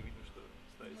сверху видно, что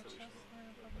ставится выше.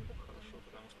 Хорошо,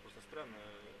 потому что просто странно,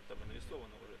 там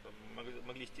нарисовано уже, там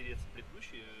могли стереться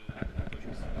предыдущие точки.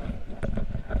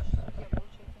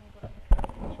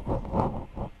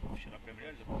 Вчера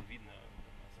приобрели, было видно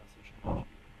на совершенно матче.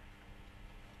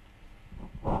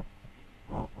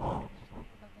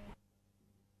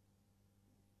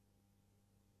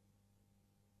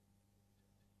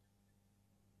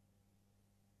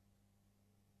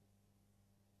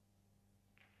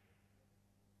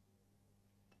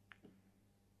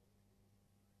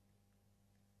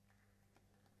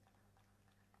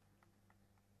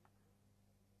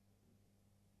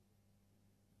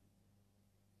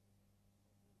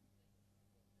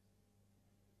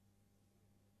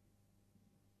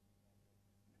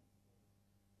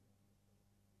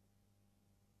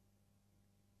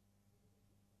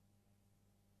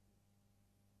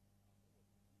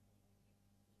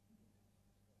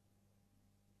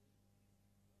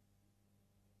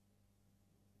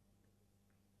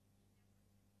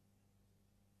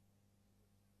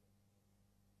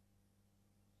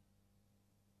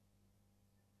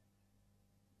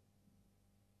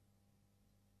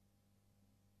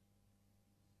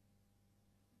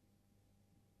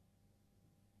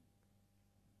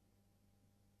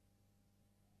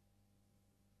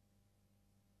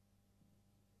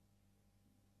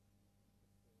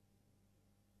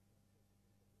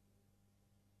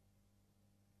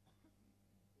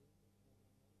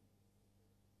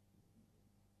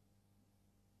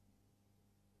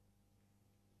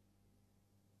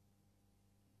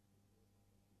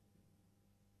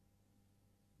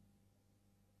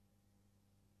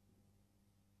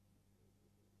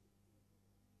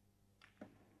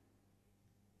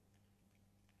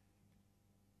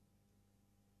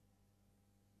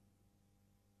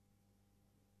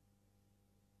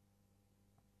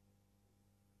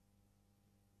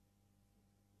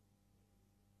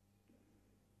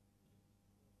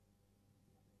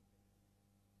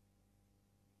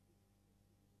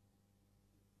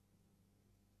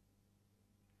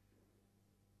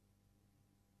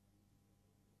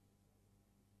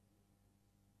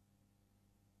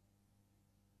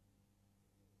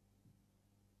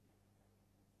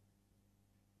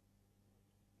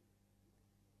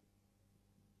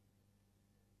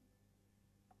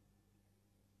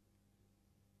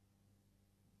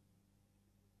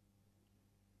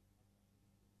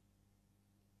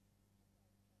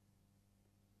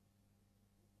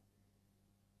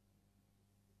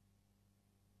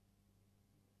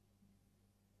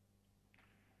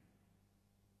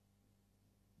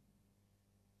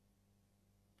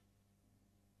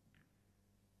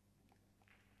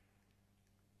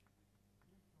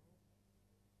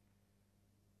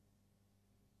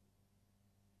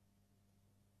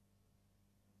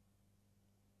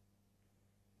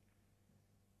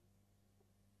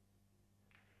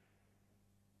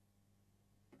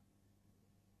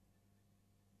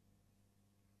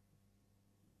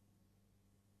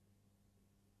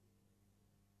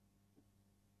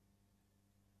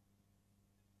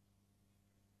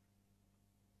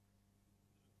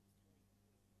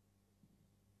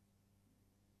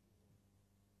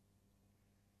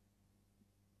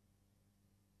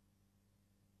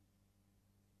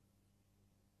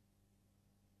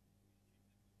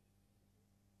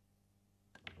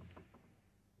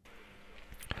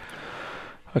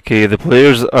 Okay, the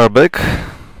players are back,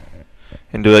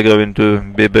 and they are going to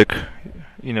be back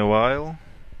in a while.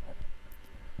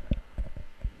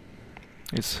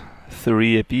 It's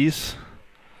 3 apiece.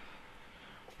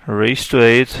 Race to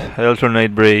 8,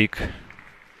 alternate break.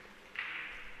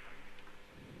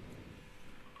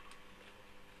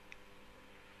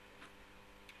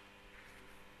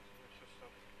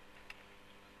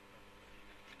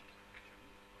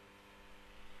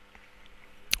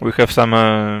 We have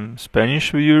some Spanish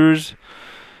viewers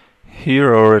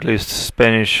here, or at least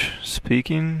Spanish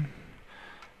speaking.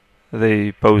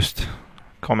 They post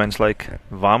comments like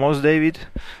 "Vamos, David"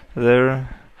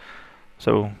 there.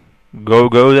 So go,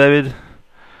 David.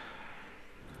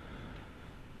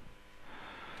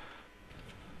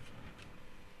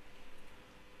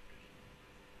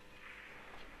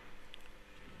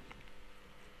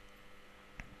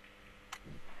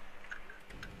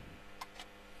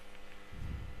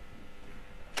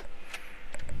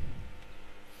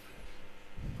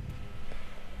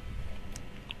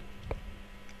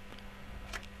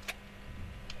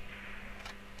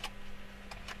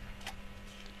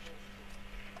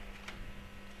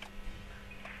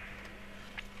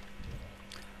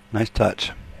 Nice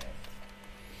touch.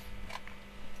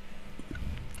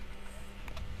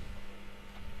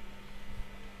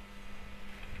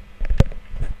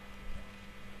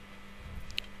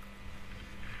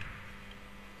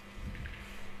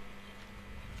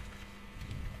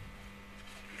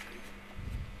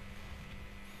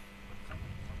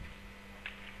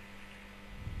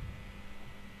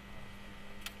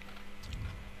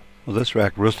 Well, this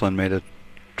rack, Ruslan made a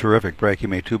terrific break. He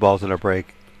made 2 balls in a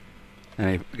break, and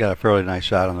he got a fairly nice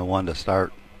shot on the one to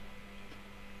start.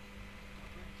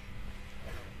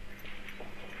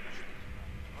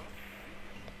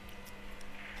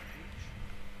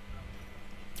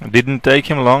 Didn't take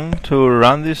him long to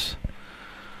run this.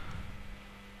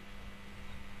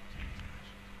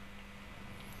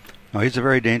 No, he's a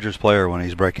very dangerous player when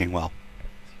he's breaking well.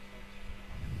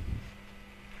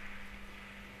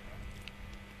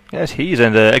 Yes, he is,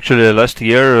 and actually last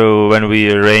year when we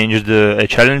arranged a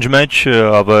challenge match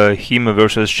of him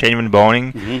versus Shane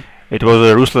Boning, it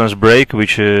was Ruslan's break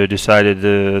which decided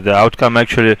the outcome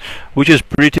actually, which is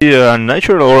pretty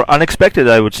unnatural or unexpected,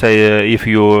 I would say, if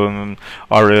you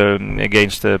are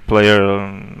against a player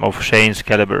of Shane's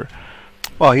caliber.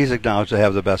 Well, he's acknowledged to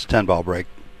have the best 10-ball break.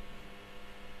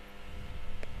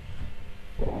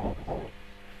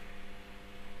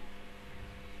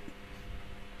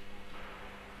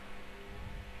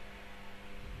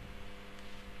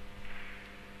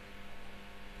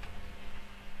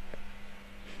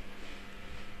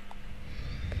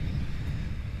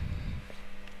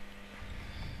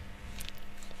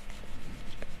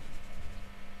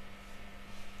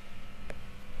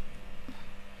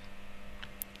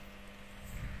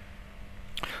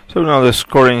 So now the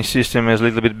scoring system is a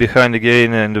little bit behind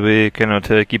again, and we cannot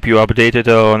keep you updated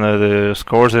on the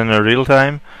scores in real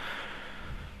time.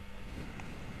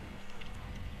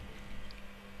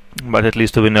 But at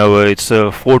least we know it's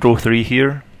 4-3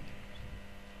 here.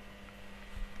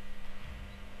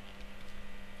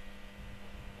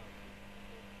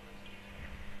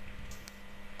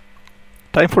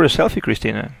 Time for a selfie,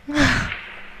 Christina.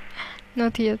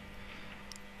 Not yet.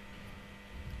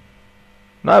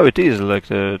 Now it is like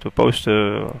to post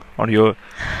on your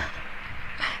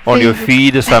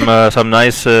feed some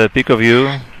nice pic of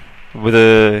you with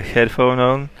a headphone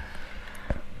on.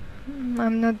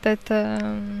 I'm not that.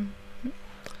 I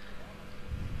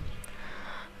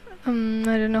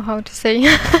don't know how to say.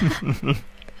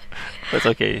 That's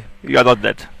okay. You are not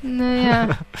that. No,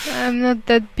 yeah, I'm not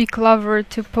that big lover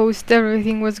to post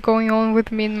everything what's going on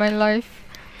with me in my life.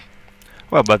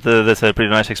 Well, but that's a pretty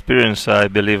nice experience. I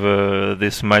believe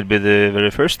this might be the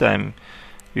very first time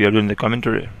you are doing the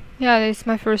commentary. Yeah, it's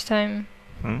my first time.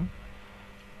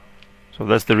 So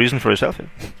that's the reason for a selfie.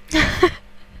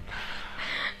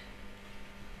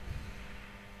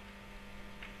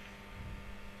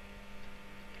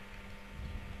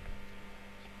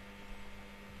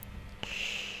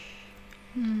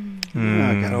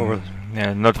 Got over.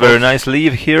 Yeah, not very nice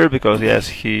leave here because yes,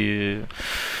 he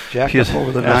Jacked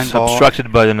over the 9 ball.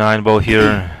 Obstructed by the 9 ball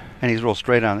here. And he's real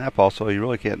straight on that ball, so you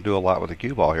really can't do a lot with the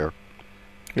cue ball here.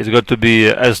 He's got to be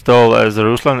as tall as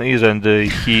Ruslan is, and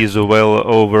he is well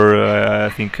over, I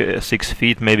think, 6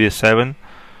 feet, maybe 7.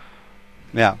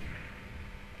 Yeah.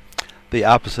 The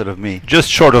opposite of me. Just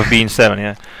short of being 7,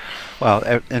 yeah. Well,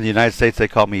 in the United States, they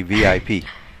call me VIP.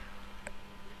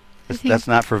 That's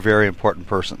not for very important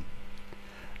person.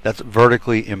 That's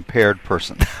vertically impaired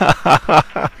person.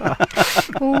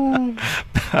 Ooh.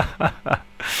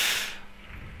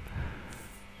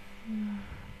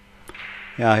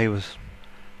 Yeah, he was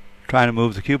trying to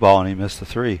move the cue ball and he missed the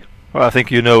 3. Well, I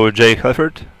think you know Jay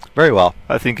Helfert. Very well.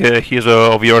 I think he's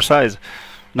of your size.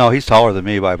 No, he's taller than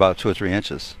me by about 2 or 3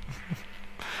 inches.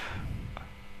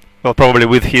 Well, probably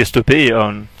with his toupee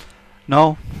on.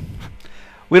 No,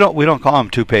 we don't call him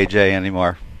Toupee Jay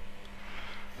anymore.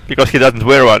 Because he doesn't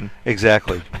wear one.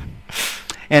 Exactly.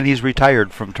 And he's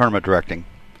retired from tournament directing.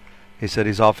 He said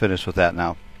he's all finished with that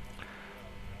now.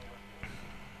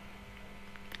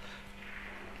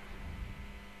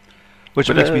 Which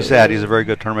But, makes me sad. He's a very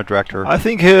good tournament director. I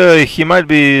think he might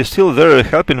be still there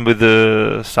helping with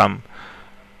some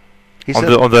He on said,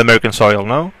 the American soil,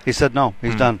 no? he said no,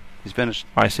 he's done. He's finished.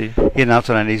 I see. He announced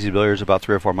it on Easy Billiards about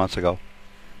 3 or 4 months ago.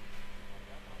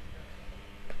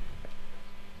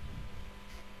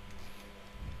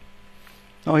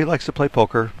 No, he likes to play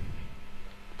poker.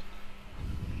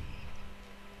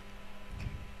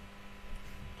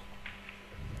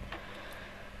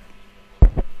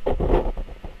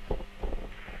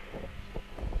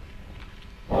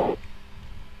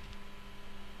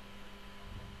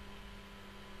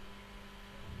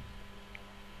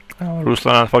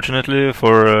 Ruslan, unfortunately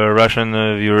for Russian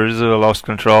viewers, lost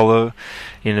control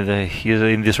in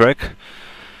this wreck.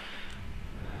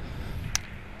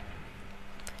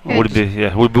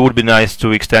 Would be nice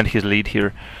to extend his lead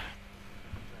here.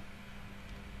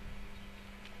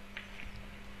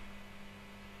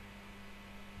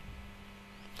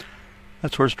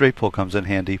 That's where straight pull comes in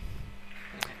handy.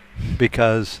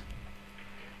 Because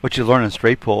what you learn in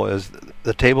straight pull is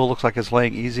the table looks like it's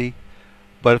laying easy,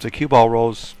 but if the cue ball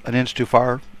rolls an inch too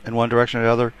far in one direction or the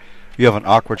other, you have an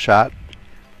awkward shot.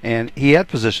 And he had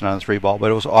position on the 3 ball, but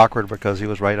it was awkward because he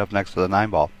was right up next to the 9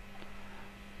 ball.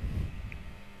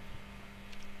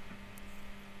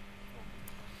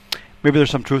 Maybe there's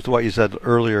some truth to what you said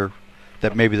earlier,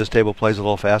 that maybe this table plays a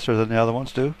little faster than the other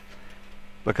ones do,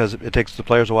 because it takes the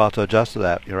players a while to adjust to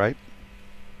that. You're right?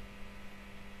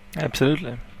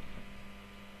 Absolutely.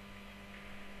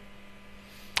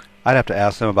 I'd have to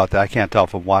ask them about that. I can't tell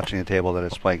from watching the table that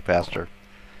it's playing faster.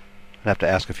 I'd have to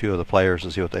ask a few of the players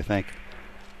to see what they think.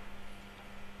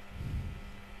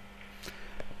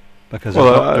 Because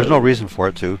there's no reason for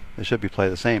it to. It should be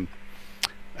played the same.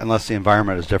 Unless the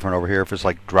environment is different over here. If it's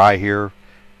like dry here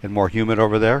and more humid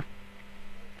over there,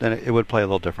 then it would play a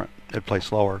little different. It'd play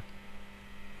slower.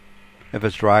 If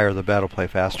it's drier, the bat will play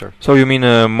faster. So you mean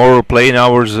more playing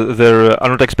hours there are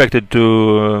not expected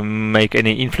to make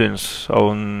any influence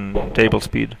on table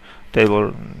speed?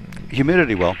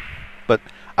 Humidity will, but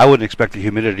I wouldn't expect the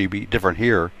humidity to be different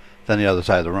here than the other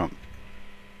side of the room.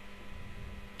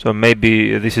 So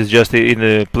maybe this is just in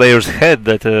the player's head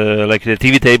that like the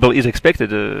TV table is expected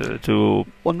to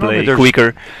play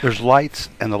quicker. There's lights,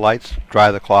 and the lights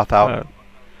dry the cloth out.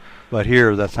 But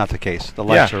here, that's not the case. The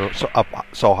lights are up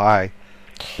so high,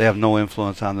 they have no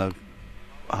influence on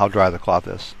how dry the cloth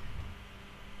is.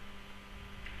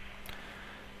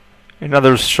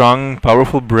 Another strong,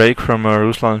 powerful break from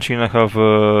Ruslan Chinakhov.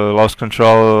 Lost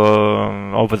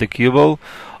control over the cue ball,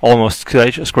 almost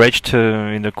scratched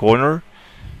in the corner,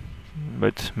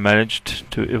 but managed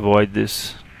to avoid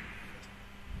this.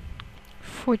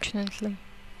 Fortunately.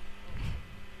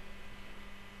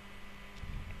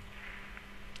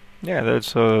 Yeah,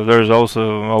 there's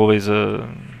also always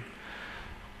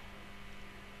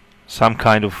some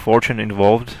kind of fortune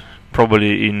involved,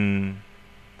 probably in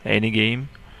any game.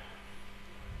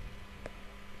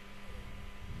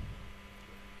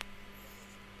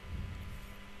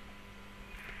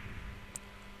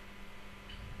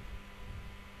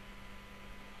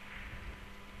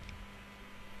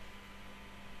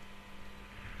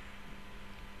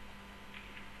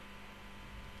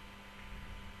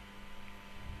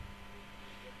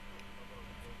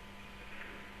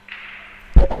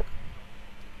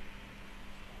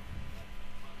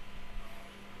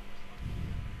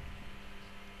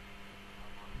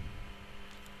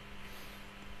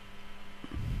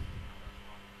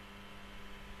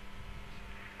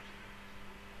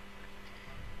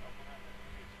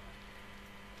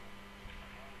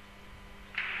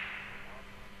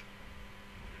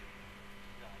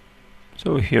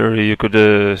 So here you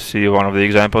could see one of the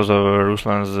examples of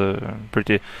Ruslan's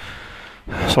pretty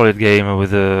solid game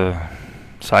with a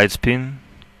side spin.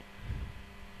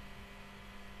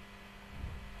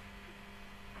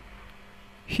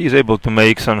 He's able to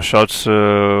make some shots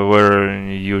where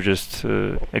you just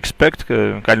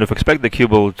kind of expect the cue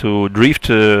ball to drift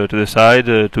to the side,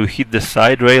 to hit the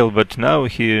side rail, but now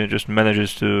he just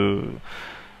manages to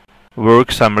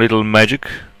work some little magic.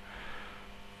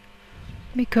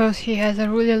 Because he has a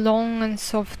really long and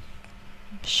soft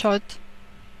shot.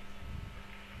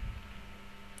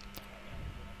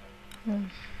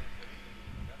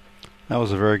 That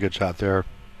was a very good shot there.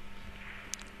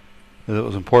 It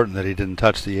was important that he didn't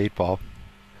touch the 8-ball,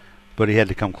 but he had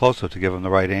to come closer to give him the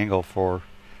right angle for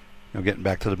getting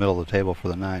back to the middle of the table for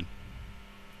the 9.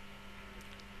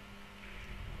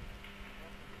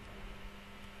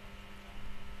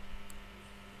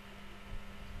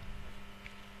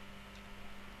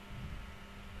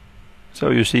 So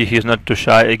you see, he's not too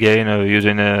shy again,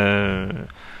 using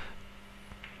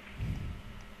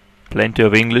plenty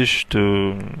of English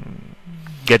to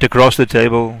get across the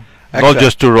table, Actually, not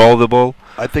just to roll the ball.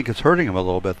 I think it's hurting him a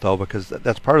little bit, though, because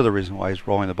that's part of the reason why he's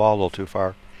rolling the ball a little too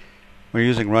far. When you're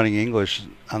using running English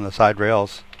on the side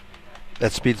rails,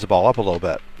 that speeds the ball up a little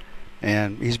bit.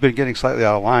 And he's been getting slightly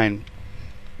out of line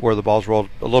where the ball's rolled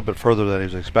a little bit further than he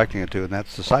was expecting it to, and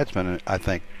that's the side spin, I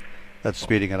think, that's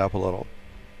speeding it up a little.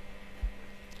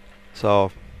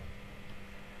 So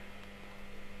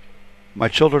my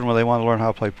children, when they want to learn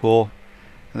how to play pool,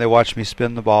 and they watch me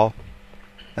spin the ball,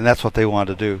 and that's what they want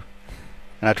to do.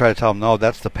 And I try to tell them, no,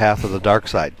 that's the path of the dark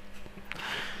side.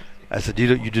 I said,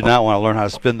 you do not want to learn how to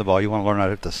spin the ball. You want to learn how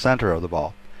to hit the center of the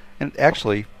ball. And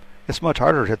actually, it's much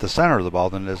harder to hit the center of the ball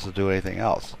than it is to do anything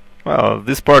else. Well,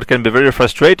 this part can be very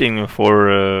frustrating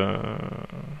for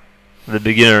the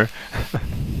beginner.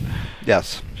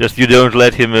 Yes. Just you don't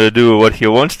let him do what he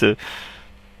wants to.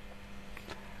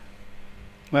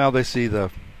 Well, they see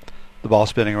the ball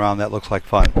spinning around. That looks like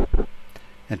fun.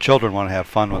 And children want to have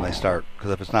fun when they start, because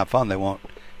if it's not fun, they won't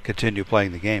continue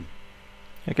playing the game.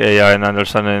 Okay, Jan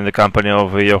Andersson in the company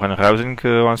of Johan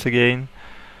Rausing once again.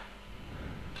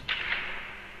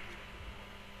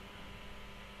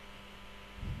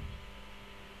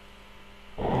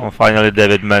 Well, finally,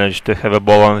 David managed to have a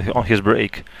ball on his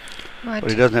break. But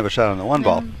he doesn't have a shot on the 1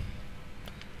 ball.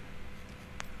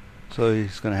 So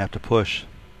he's going to have to push.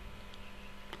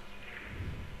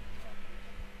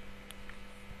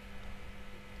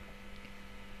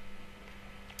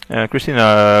 Christina,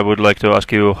 I would like to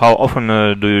ask you, how often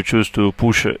do you choose to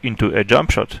push into a jump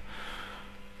shot?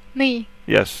 Me?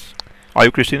 Yes. Are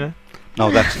you Christina? No,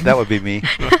 that would be me.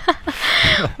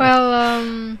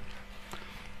 Well,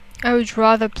 I would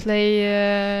rather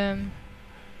play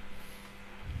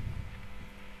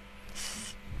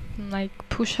like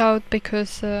push out,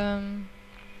 because I'm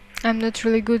not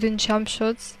really good in jump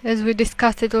shots, as we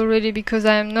discussed it already, because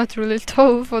I am not really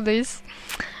tall for this.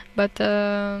 But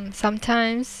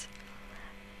sometimes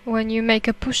when you make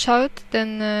a push out,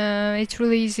 then it's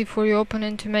really easy for your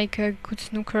opponent to make a good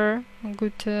snooker, a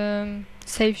good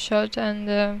safe shot,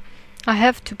 and I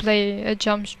have to play a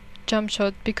jump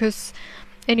shot, because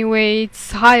anyway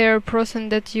it's higher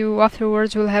percent that you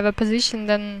afterwards will have a position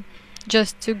than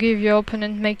just to give your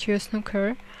opponent make you a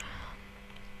snooker.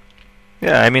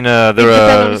 Yeah, I mean, It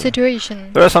depends on the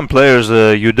situation. there are some players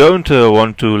you don't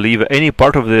want to leave any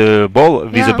part of the ball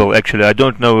visible. Actually, I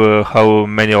don't know how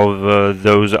many of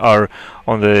those are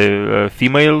on the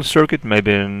female circuit.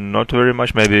 Maybe not very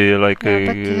much. Maybe like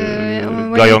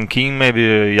Gayong King,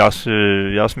 maybe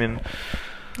Yasmin.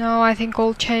 No, I think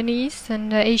all Chinese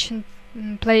and Asian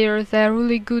players, they're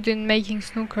really good in making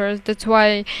snookers. That's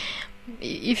why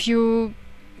if you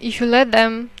let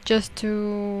them just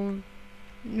to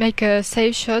make a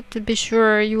safe shot, be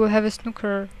sure you will have a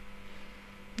snooker.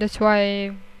 That's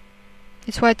why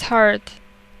it's hard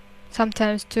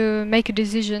sometimes to make a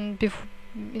decision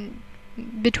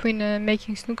between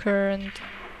making snooker and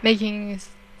making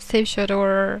safe shot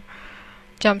or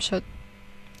jump shot.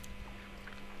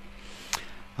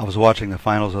 I was watching the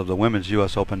finals of the women's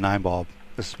U.S. Open 9-ball.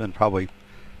 This has been probably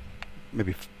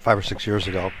maybe 5 or 6 years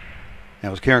ago. And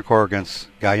it was Karen Kaur against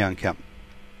Gayong Kim.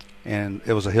 And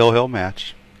it was a hill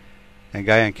match. And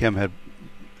Gayong Kim had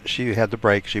the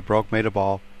break. She broke, made a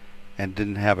ball, and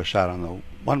didn't have a shot on the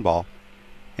 1 ball.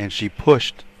 And she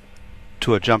pushed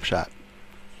to a jump shot.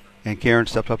 And Karen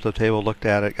stepped up to the table, looked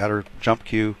at it, got her jump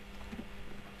cue,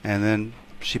 and then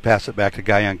she passed it back to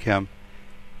Gayong Kim.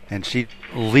 And she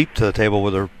leaped to the table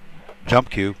with her jump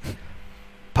cue,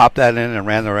 popped that in, and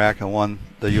ran the rack and won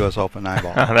the U.S. Open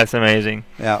 9-ball. That's amazing.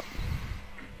 Yeah.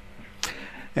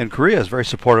 And Korea is very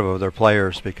supportive of their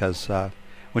players, because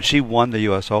when she won the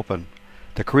U.S. Open,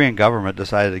 the Korean government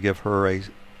decided to give her a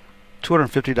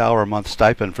 $250 a month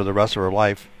stipend for the rest of her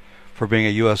life for being a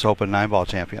U.S. Open 9-ball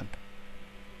champion.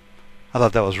 I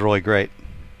thought that was really great.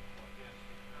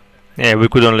 Yeah, we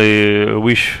could only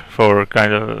wish for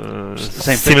kind of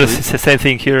same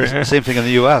thing here. Same thing in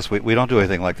the U.S. We don't do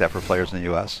anything like that for players in the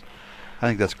U.S. I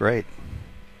think that's great.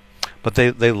 But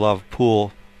they love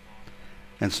pool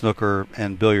and snooker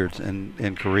and billiards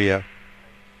in Korea.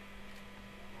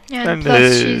 Yeah, and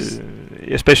plus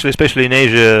especially in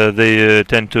Asia, they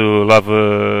tend to love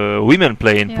women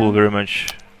playing pool very much.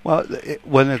 Well,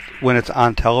 when it's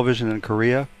on television in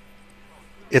Korea,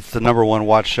 it's the #1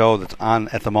 watch show that's on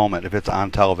at the moment if it's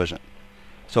on television.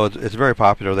 So it's very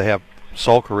popular. They have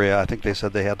Seoul, Korea. I think they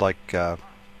said they had like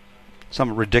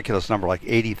some ridiculous number, like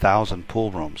 80,000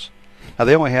 pool rooms. Now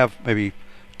they only have maybe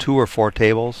 2 or 4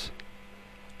 tables,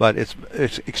 but it's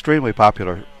extremely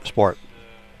popular sport.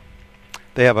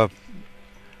 They have a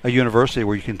university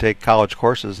where you can take college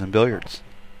courses in billiards,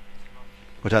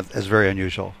 which is very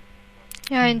unusual.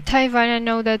 Yeah, in Taiwan I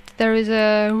know that there is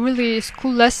a really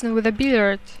school lesson with a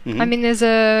billiard. I mean, as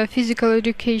a physical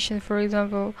education, for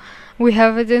example. We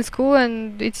have it in school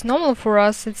and it's normal for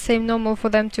us. It's same normal for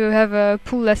them to have a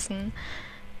pool lesson.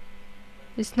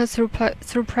 It's not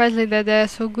surprising that they're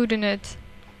so good in it.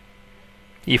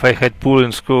 If I had pool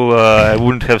in school, I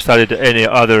wouldn't have studied any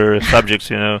other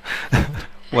subjects, you know.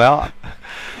 Well,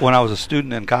 when I was a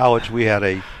student in college, we had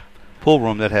a pool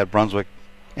room that had Brunswick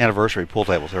anniversary pool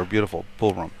tables. They were a beautiful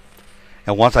pool room.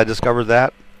 And once I discovered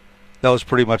that, that was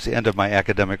pretty much the end of my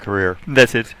academic career.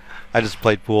 That's it. I just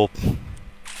played pool.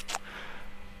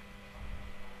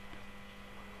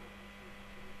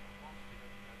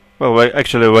 Well,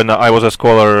 actually, when I was a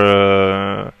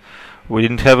scholar, we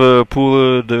didn't have a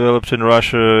pool developed in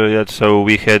Russia yet, so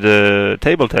we had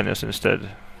table tennis instead.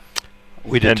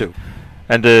 We did too.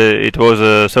 And it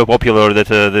was so popular that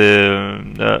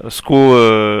the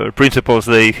school principals,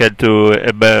 they had to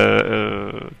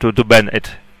ban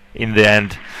it in the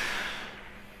end.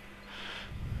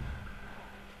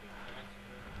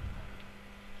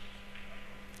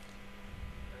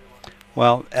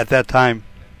 Well, at that time,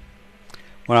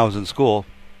 when I was in school,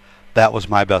 that was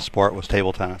my best sport, was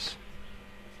table tennis.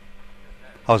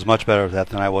 I was much better at that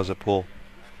than I was at pool.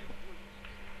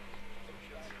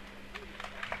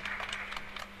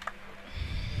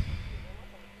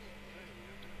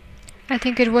 I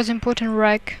think it was important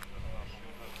rec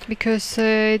because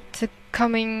it's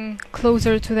coming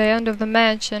closer to the end of the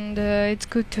match and it's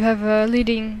good to have a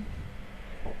leading.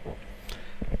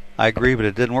 I agree, but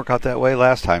it didn't work out that way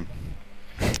last time.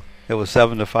 It was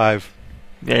 7-5.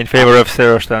 Yeah, in favor of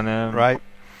Serostan. Right,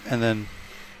 and then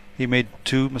he made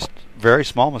 2 very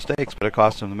small mistakes, but it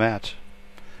cost him the match,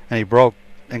 and he broke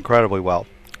incredibly well.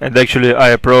 And actually, I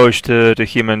approached to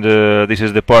him, and this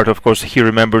is the part, of course, he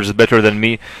remembers better than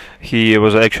me. He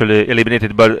was actually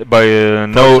eliminated by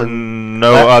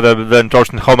no other than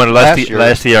Thorsten Homan last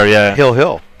year. Yeah,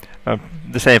 Hill.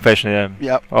 The same fashion, yeah.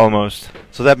 Yep. Almost.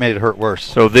 So that made it hurt worse.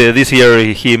 So this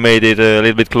year he made it a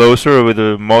little bit closer with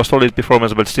a more solid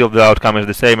performance, but still the outcome is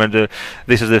the same, and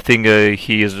this is the thing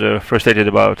he is frustrated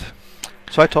about.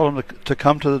 So I told him to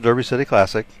come to the Derby City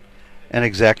Classic and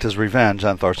exact his revenge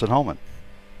on Thorsten Homan.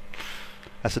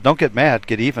 I said, don't get mad,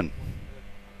 get even.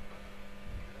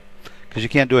 Because you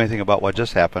can't do anything about what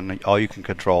just happened. All you can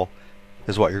control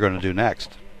is what you're going to do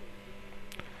next.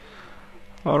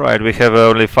 Alright, we have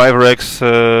only 5 wrecks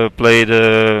played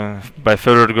by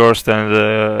Fyodor Gorst and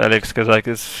Alex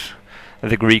Kazakis,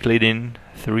 the Greek leading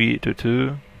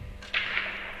 3-2.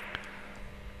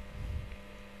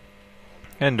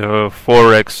 And 4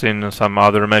 wrecks in some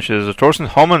other matches. Thorsten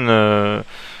Homan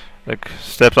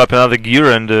steps up another gear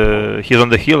and he's on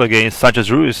the hill against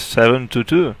Sanchez Ruiz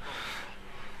 7-2.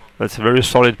 That's a very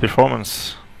solid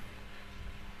performance.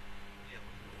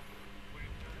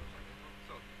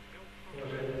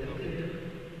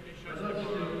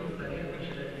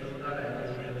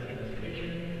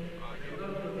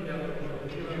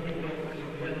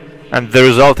 And the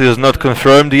result is not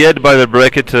confirmed yet by the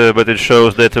bracket, but it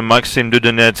shows that Maxim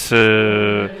Dudenets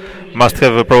must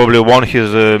have probably won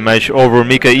his match over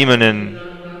Mika Imanen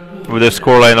with a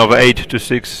scoreline of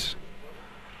 8-6.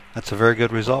 That's a very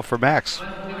good result for Max.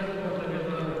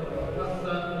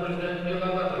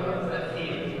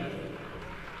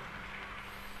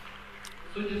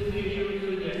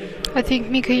 I think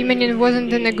Mika Imanen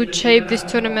wasn't in a good shape this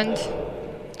tournament.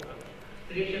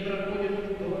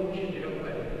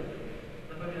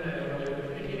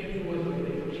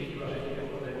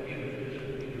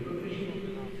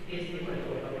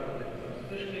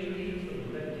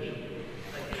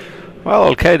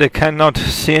 Well, Alcaide cannot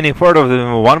see any part of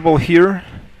the 1 ball here.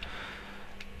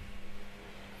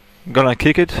 Gonna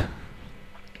kick it.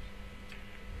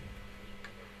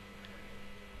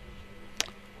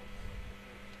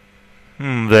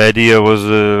 The idea was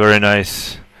very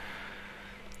nice.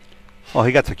 Well,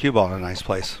 he got the cue ball in a nice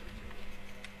place.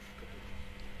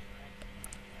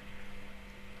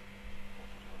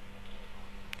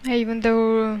 Even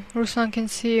though Ruslan can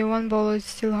see 1 ball, it's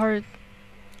still hard.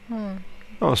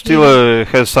 Oh, still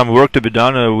has some work to be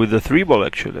done with the 3 ball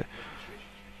actually.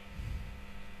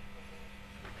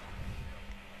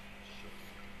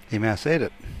 He massayed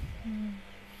it.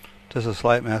 Just a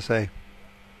slight massay.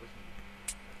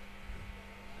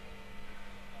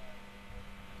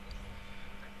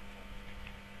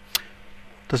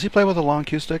 Does he play with a long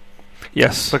cue stick?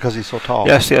 Yes. Because he's so tall.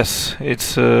 Yes, yes.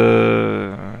 It's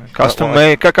custom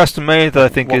made. Custom made. I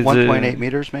think it's 1.8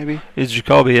 meters, maybe. It's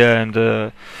Jacobi, yeah, and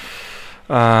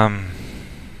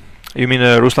you mean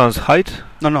Ruslan's height?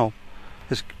 No.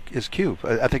 His cue.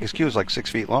 I think his cue is like 6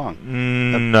 feet long.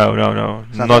 No.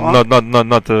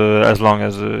 Not as long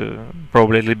as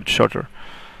probably a little bit shorter.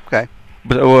 Okay.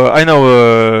 But I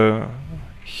know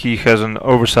he has an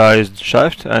oversized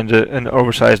shaft and an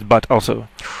oversized butt also.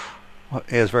 Well,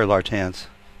 he has very large hands.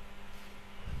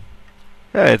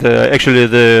 Yeah, actually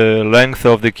the length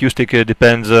of the cue stick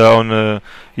depends on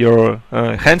your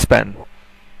hand span.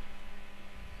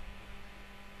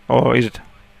 Or is it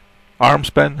arm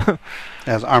span? It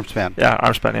has arm span. Yeah,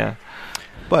 arm span, yeah.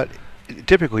 But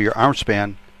typically your arm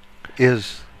span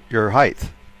is your height.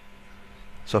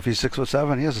 So if he's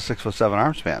 6'7", he has a 6'7"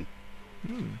 arm span.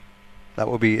 That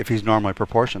would be if he's normally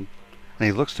proportioned, and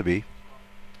he looks to be.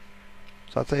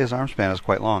 So I'd say his arm span is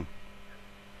quite long.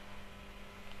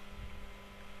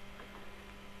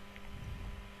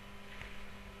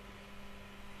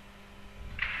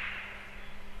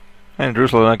 And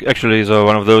Ruslan actually is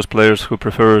one of those players who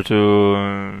prefer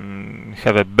to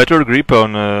have a better grip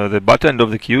on the butt end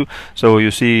of the cue. So you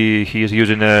see he is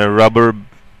using a rubber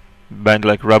band,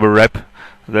 like rubber wrap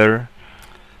there.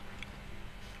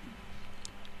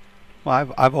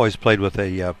 Well, I've always played with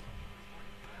a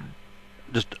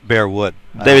just bare wood.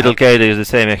 David Alcaide is the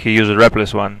same. He uses a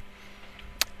wrapless one.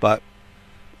 But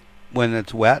when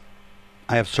it's wet,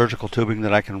 I have surgical tubing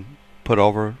that I can put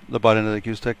over the butt end of the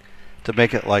cue stick to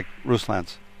make it like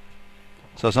Ruslan's.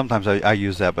 So sometimes I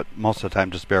use that, but most of the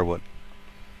time just bare wood.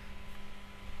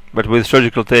 But with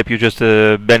surgical tape, you just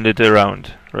bend it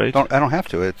around, right? I don't have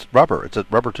to. It's rubber. It's a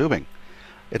rubber tubing.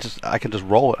 It's just I can just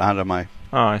roll it onto my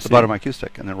the butt of my cue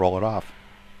stick and then roll it off.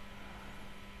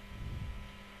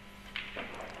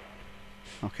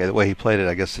 Okay, the way he played it,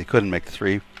 I guess he couldn't make the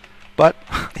 3, but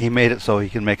he made it so he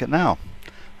can make it now.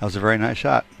 That was a very nice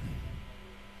shot.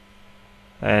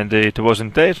 And it was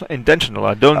intentional.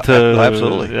 I don't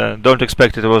absolutely. Yeah, don't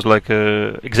expect it was like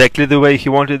exactly the way he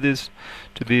wanted this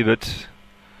to be, but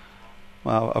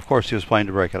well, of course he was playing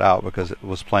to break it out because it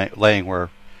was laying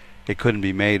where it couldn't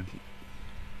be made.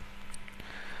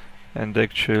 And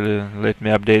actually, let me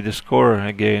update the score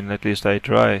again. At least I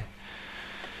try,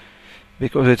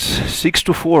 because it's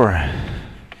 6-4.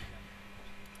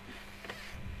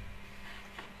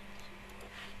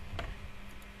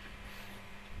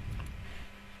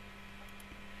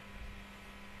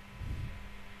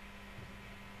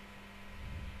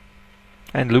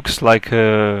 And looks like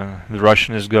the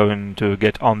Russian is going to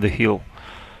get on the hill.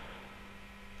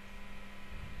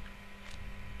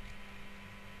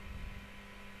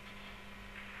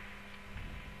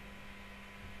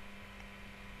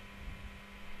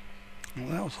 Well,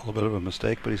 that was a little bit of a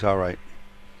mistake, but he's all right.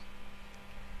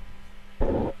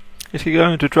 Is he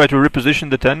going to try to reposition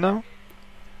the 10 now?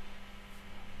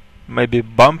 Maybe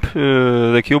bump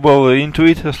the cue ball into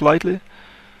it slightly?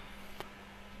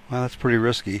 Well, that's pretty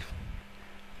risky.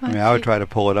 I mean, I would try to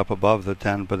pull it up above the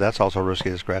 10, but that's also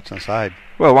risky to scratch inside.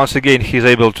 Well, once again, he's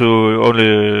able to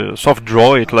only soft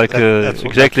draw it, like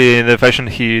exactly in the fashion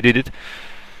he did it,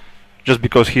 just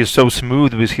because he's so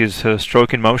smooth with his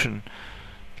stroking motion.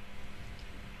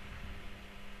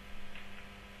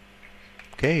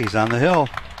 Okay, he's on the hill,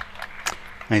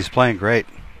 and he's playing great.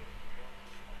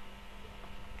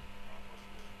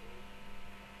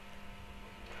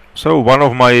 So one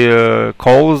of my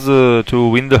calls to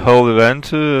win the whole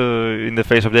event in the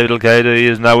face of David Alcaide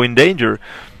is now in danger.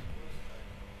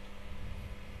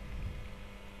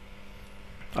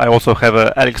 I also have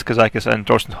Alex Kazakis and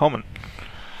Torsten Homan.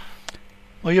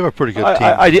 Well, you have a pretty good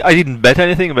team. I didn't bet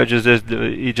anything, but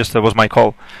it just was my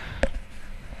call.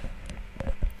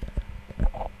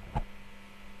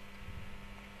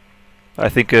 I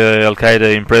think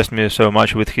Alcaide impressed me so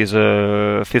much with his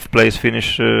 5th place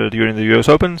finish during the US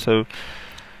Open. So,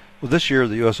 well, this year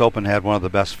the US Open had one of the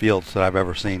best fields that I've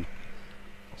ever seen.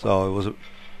 So it was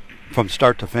from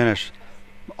start to finish.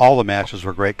 All the matches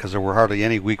were great because there were hardly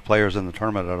any weak players in the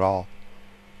tournament at all.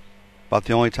 But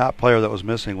the only top player that was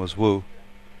missing was Wu.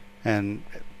 And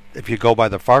if you go by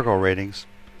the Fargo ratings,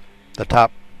 the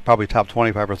probably top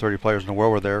 25 or 30 players in the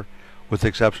world were there, with the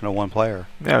exception of one player.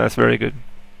 Yeah, that's very good.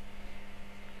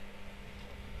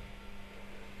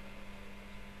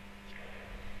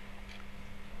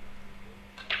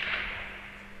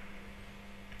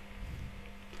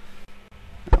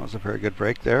 That was a very good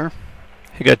break there.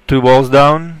 He got 2 balls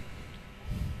down.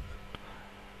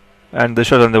 And the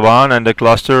shot on the 1 and the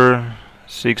cluster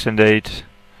 6 and 8.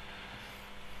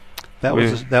 That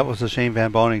was the Shane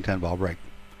Van Boning 10-ball break.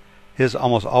 His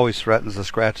almost always threatens the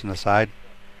scratch in the side,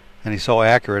 and he's so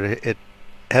accurate it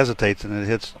hesitates and it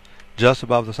hits just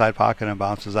above the side pocket and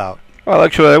bounces out. Well,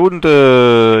 actually, I wouldn't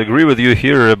agree with you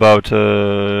here about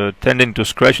tending to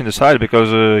scratch in the side,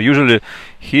 because usually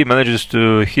he manages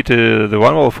to hit the 1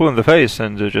 ball full in the face,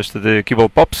 and just the cue ball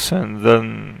pops and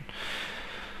then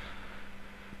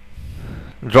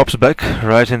drops back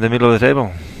right in the middle of the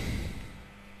table.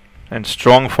 And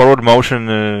strong forward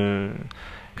motion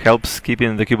helps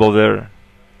keeping the cue ball there.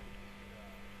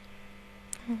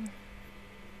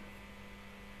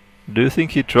 Do you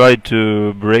think he tried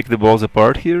to break the balls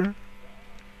apart here?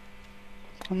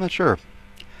 I'm not sure.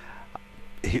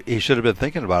 He should have been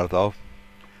thinking about it, though.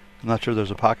 I'm not sure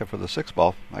there's a pocket for the 6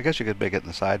 ball. I guess you could make it in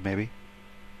the side, maybe.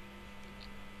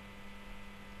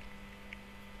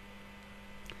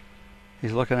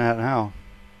 He's looking at it now.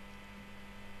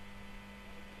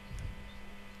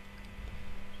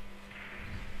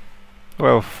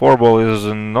 Well, 4 ball is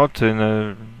not in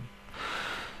a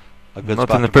good not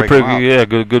spot in a to break him out. yeah,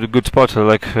 good spot,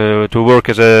 like to work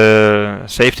as a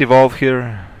safety valve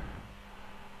here.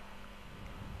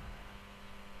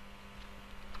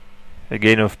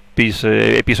 Again, a piece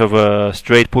of a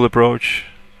straight pull approach.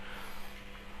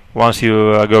 Once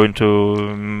you are going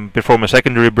to perform a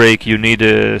secondary break, you need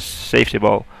a safety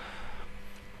ball,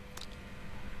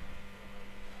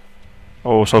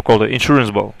 or so-called insurance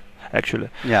ball, actually.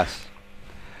 Yes.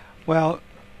 Well,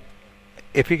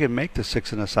 if he can make the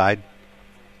 6 in the side,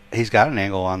 he's got an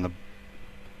angle on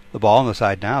the ball on the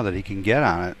side now that he can get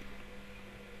on it.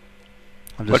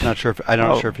 I'm just not sure. I'm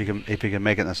not sure if he can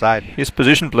make it in the side. His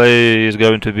position play is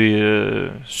going to be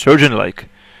surgeon-like.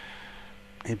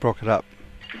 He broke it up.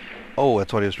 Oh,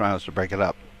 that's what he was trying, was to break it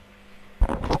up.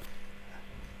 I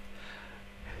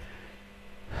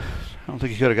don't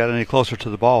think he could have got any closer to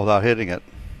the ball without hitting it.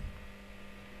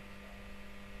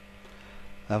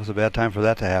 That was a bad time for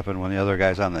that to happen when the other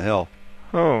guy's on the hill.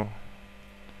 Oh.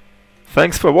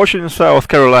 Thanks for watching South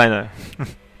Carolina.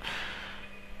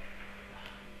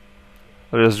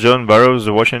 There's John Burroughs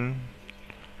watching.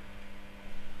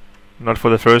 Not for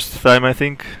the first time, I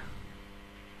think.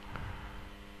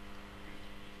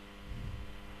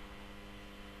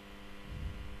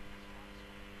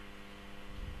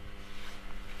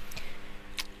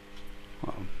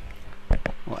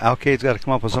 Well, Alcaide's got to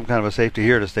come up with some kind of a safety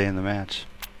here to stay in the match.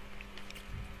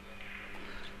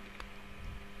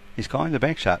 He's calling the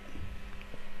bank shot.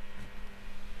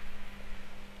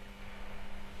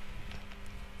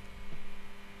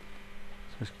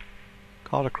 So he's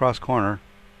called across corner.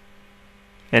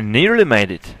 And nearly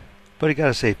made it. But he got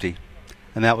a safety.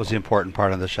 And that was the important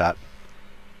part of the shot.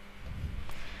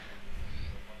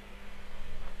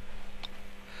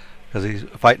 Because he's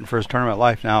fighting for his tournament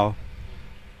life now.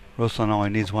 Ruslan only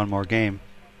needs one more game.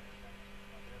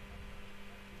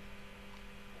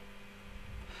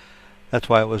 That's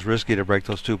why it was risky to break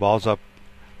those 2 balls up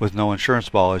with no insurance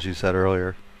ball, as you said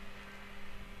earlier.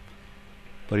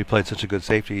 But he played such a good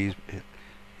safety,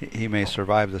 he may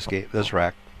survive this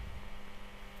rack.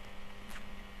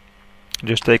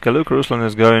 Just take a look. Ruslan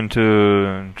is going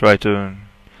to try to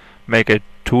make a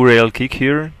 2-rail kick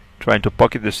here, trying to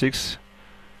pocket the 6.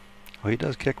 Well, he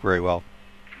does kick very well.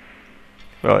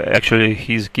 Well, actually,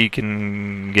 his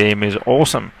kicking game is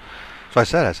awesome. So I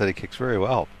said he kicks very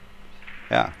well.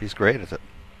 Yeah, he's great at it.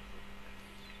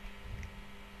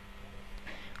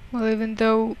 Well, even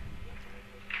though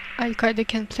Alcaide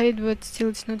can play it, but still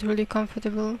it's not really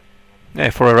comfortable. Yeah,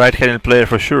 for a right-handed player,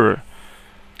 for sure.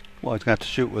 Well, he's got to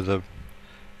shoot with a...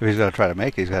 If he's going to try to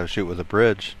make it, he's got to shoot with a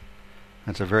bridge.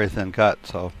 It's a very thin cut,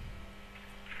 so...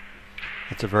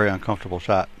 It's a very uncomfortable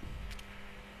shot.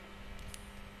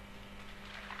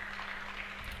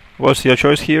 What's your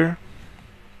choice here?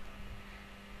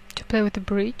 To play with the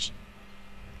bridge?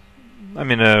 I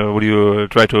mean, would you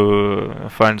try to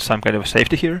find some kind of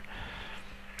safety here?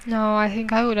 No, I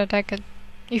think I would attack it.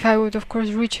 If I would, of course,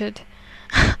 reach it.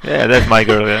 Yeah, that's my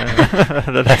girl.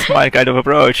 That's my kind of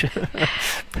approach.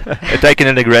 Attacking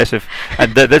and aggressive.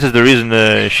 And that is the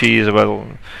reason she is, well,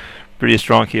 pretty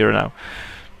strong here now.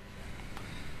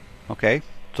 Okay,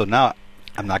 so now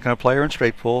I'm not going to play her in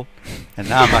straight pool, and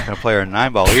now I'm not going to play her in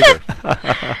 9-ball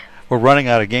either. We're running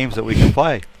out of games that we can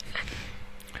play.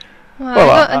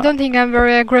 Well, I don't think I'm a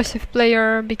very aggressive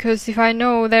player, because if I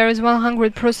know there is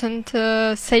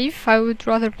 100% safe, I would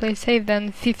rather play safe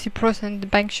than 50%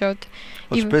 bank shot.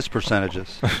 It's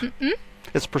percentages.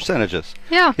 It's percentages.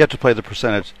 Yeah. You have to play the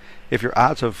percentage. If your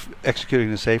odds of executing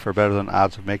the safe are better than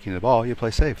odds of making the ball, you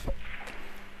play safe.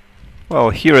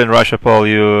 Well, here in Russia, Paul,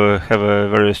 you have a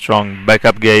very strong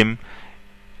backup game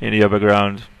in your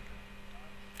background.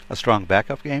 A strong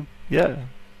backup game? Yeah.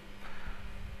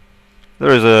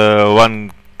 There is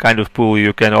one kind of pool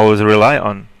you can always rely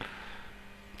on.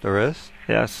 There is?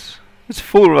 Yes. It's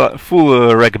full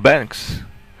reg banks.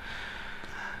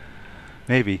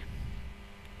 Maybe.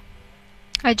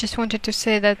 I just wanted to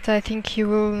say that I think he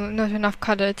will not enough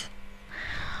cut it.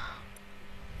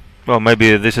 Well,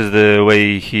 maybe this is the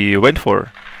way he went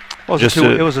for. Well,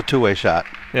 it was a two-way shot.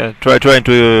 Yeah, trying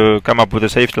to come up with a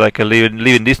safety, like a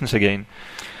leaving distance again.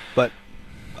 But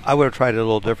I would have tried it a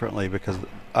little differently, because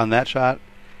on that shot,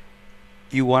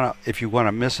 if you want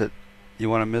to miss it,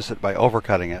 you want to miss it by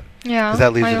overcutting it. Yeah. Because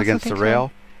that leaves I it also against the think rail,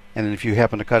 so. and then if you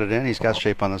happen to cut it in, he's got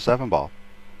shape on the 7-ball.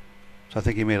 So I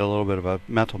think he made a little bit of a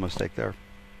mental mistake there.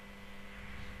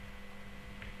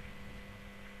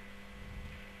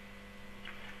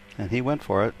 And he went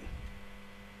for it.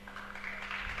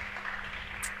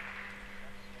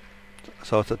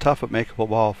 So it's a tough but makeable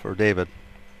ball for David.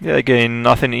 Yeah, again,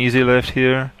 nothing easy left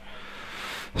here.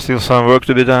 Still some work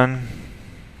to be done.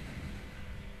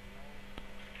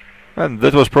 And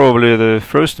that was probably the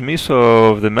first miss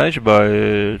of the match by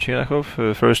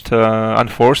Chinakhov, first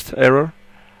unforced error.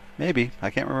 Maybe. I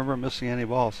can't remember missing any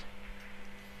balls.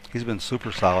 He's been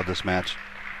super solid this match.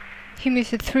 He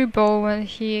missed a 3-ball when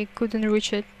he couldn't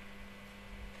reach it.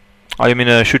 Oh, you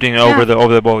mean shooting over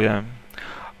the ball? Yeah.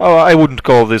 Oh, I wouldn't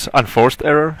call this unforced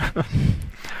error.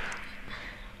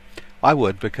 I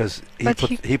would, because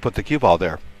he put the cue ball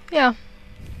there. Yeah.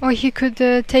 Or he could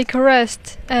take a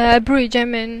rest, a bridge, I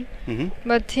mean. Mm-hmm.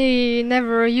 But he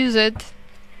never used it.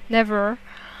 Never.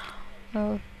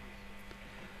 Well,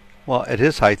 at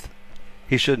his height,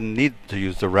 he shouldn't need to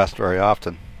use the rest very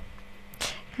often.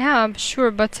 Yeah, I'm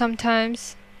sure, but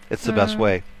sometimes... It's the best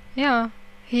way. Yeah.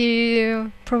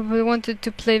 He probably wanted to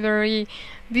play very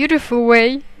beautiful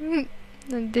way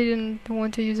and didn't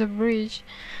want to use a bridge.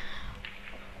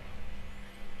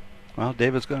 Well,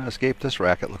 David's going to escape this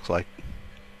racket, looks like.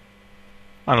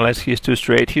 Unless he's too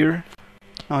straight here.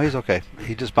 No, he's okay.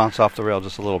 He just bounced off the rail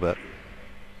just a little bit.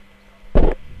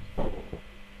 So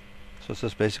it's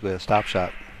just basically a stop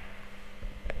shot.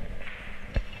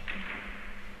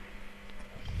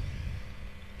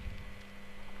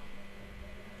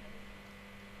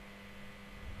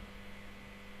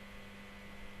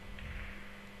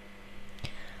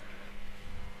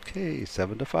 Okay,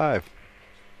 7-5.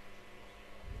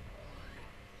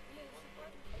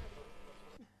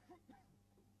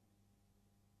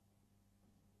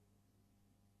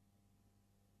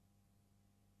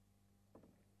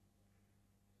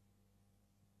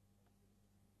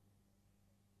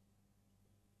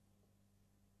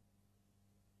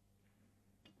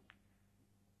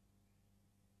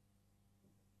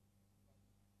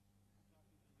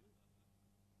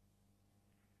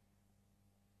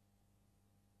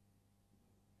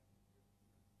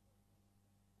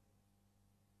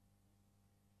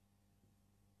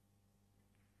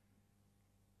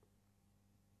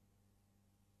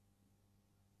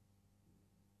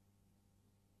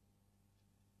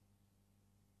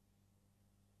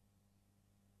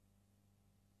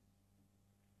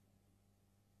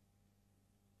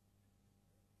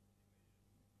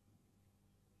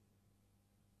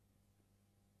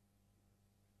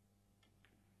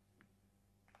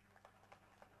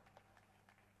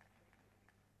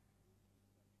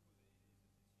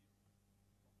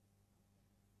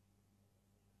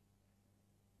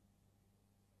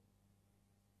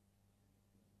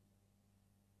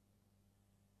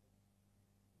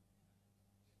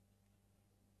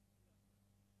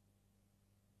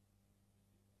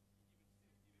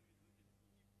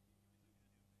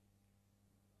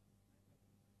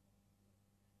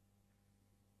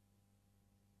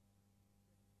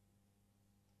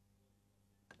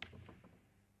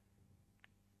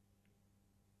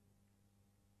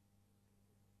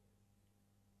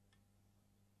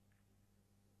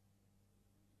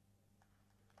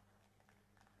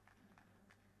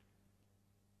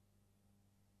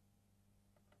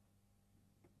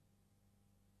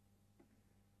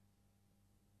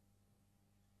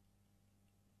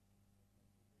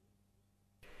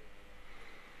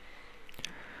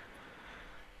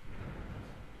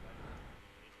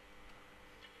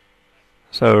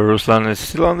 So Ruslan is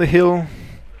still on the hill.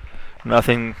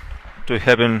 Nothing to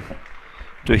happen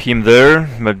to him there,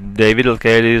 but David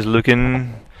Alcaide is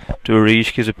looking to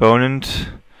reach his opponent,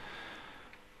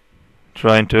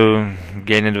 trying to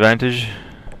gain advantage.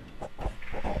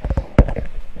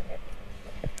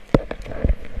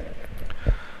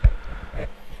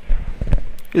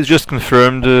 It's just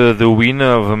confirmed the win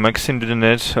of Maxim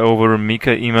Dudenet over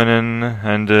Mika Imanen,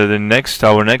 and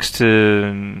our next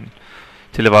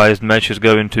televised match is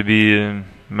going to be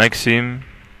Maxim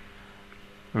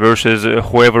versus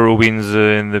whoever wins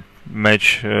in the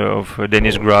match of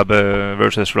Denis Grabe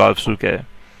versus Ralph Suke.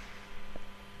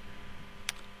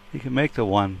 You can make the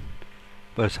one,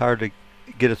 but it's hard to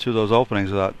get it through those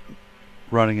openings without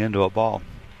running into a ball.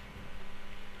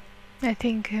 I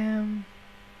think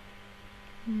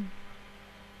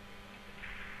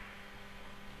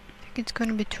it's going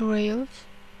to be 2 rails.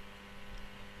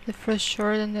 The first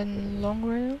short and then long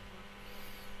rail.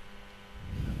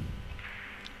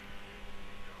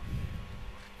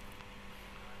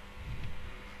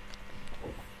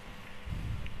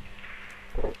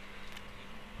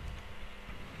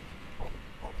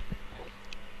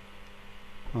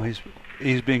 Well,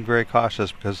 he's being very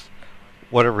cautious because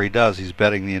whatever he does, he's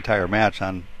betting the entire match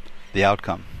on the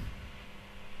outcome.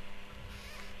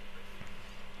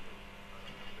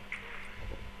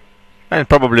 And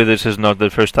probably this is not the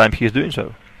first time he's doing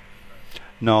so.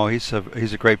 No, he's a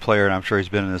great player, and I'm sure he's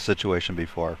been in this situation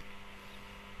before.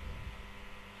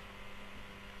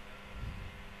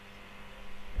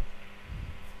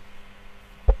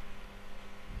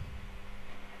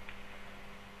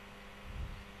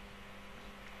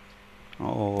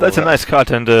 Oh, that's a nice cut,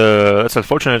 and it's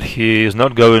unfortunate he is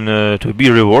not going to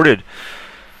be rewarded.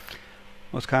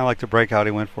 Well, it's kind of like the breakout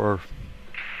he went for a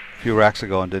few racks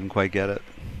ago and didn't quite get it.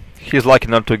 He's lucky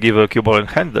not to give a cue ball in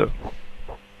hand, though,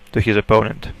 to his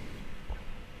opponent.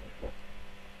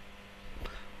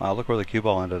 Wow, look where the cue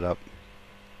ball ended up.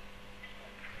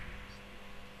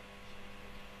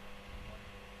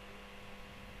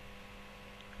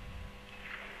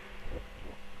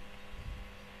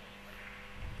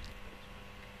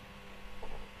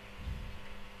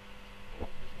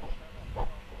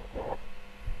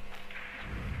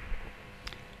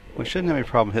 We shouldn't have any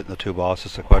problem hitting the 2 ball. It's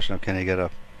just a question of can he get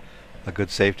a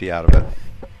good safety out of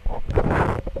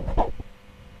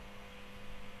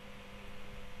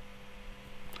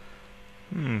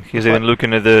it. He's even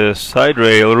looking at the side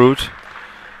rail route.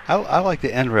 I like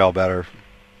the end rail better.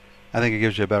 I think it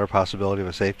gives you a better possibility of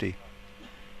a safety.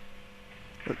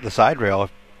 The side rail,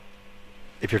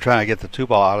 if you're trying to get the 2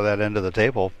 ball out of that end of the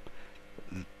table,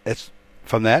 it's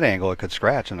from that angle it could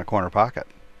scratch in the corner pocket.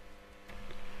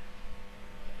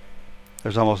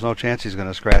 There's almost no chance he's going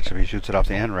to scratch if he shoots it off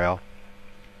the end rail.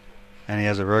 And he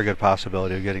has a very good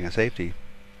possibility of getting a safety.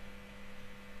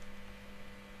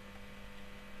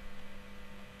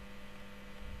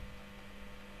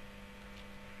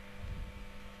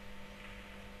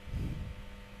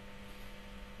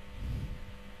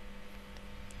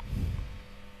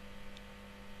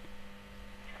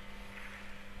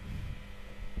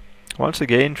 Once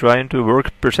again, trying to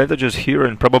work percentages here,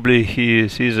 and probably he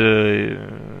sees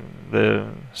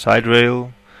the side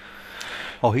rail.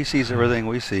 Oh, he sees everything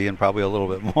we see and probably a little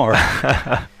bit more.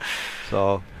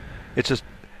 So it's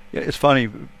funny.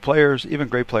 Players, even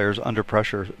great players, under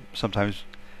pressure sometimes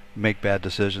make bad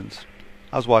decisions.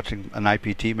 I was watching an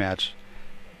IPT match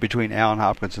between Alan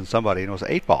Hopkins and somebody, and it was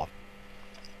an 8 ball.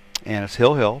 And it's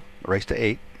hill, race to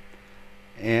 8.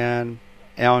 And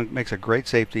Alan makes a great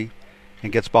safety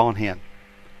and gets ball in hand.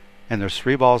 And there's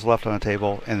 3 balls left on the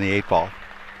table and the 8 ball.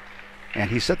 And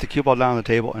he set the cue ball down on the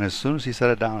table, and as soon as he set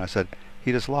it down, I said,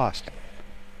 he just lost.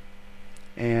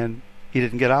 And he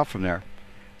didn't get out from there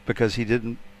because he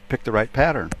didn't pick the right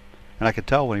pattern. And I could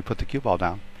tell when he put the cue ball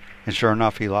down. And sure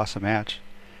enough, he lost the match.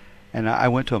 And I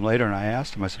went to him later and I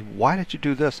asked him, I said, why did you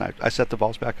do this? And I set the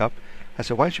balls back up. I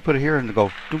said, why didn't you put it here and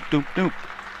go doop, doop, doop?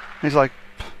 And he's like,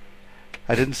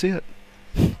 I didn't see it.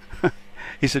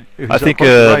 He said, I think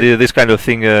this kind of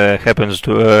thing happens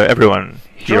to everyone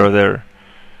here or there.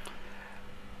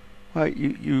 Well,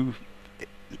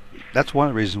 that's one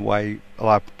of the reasons why a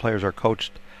lot of players are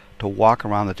coached to walk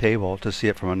around the table to see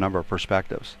it from a number of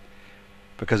perspectives.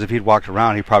 Because if he'd walked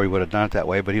around, he probably would have done it that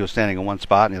way, but he was standing in one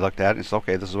spot and he looked at it and he said,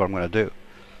 okay, this is what I'm going to do.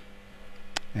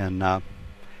 And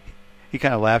he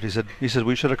kind of laughed. He said,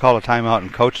 we should have called a timeout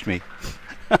and coached me.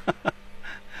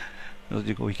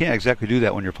 You can't exactly do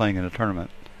that when you're playing in a tournament.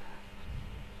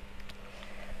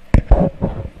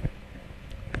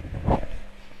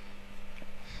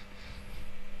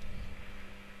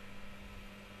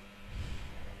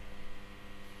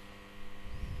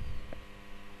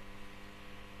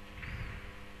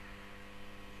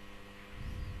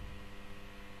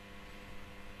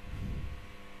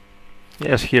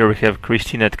 Yes, here we have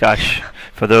Christina Tkash,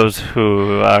 for those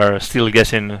who are still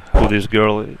guessing who this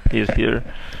girl is here.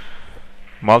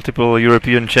 Multiple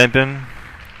European champion.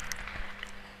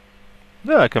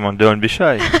 Ah, come on, don't be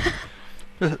shy.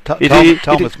 Tell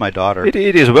him it's my daughter. It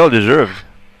is well deserved.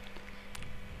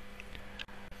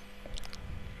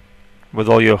 With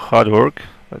all your hard work,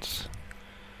 that's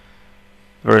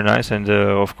very nice. And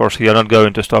of course, you are not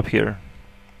going to stop here,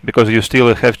 because you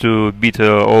still have to beat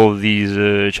all these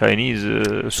Chinese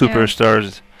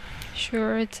superstars.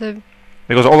 Sure, it's a...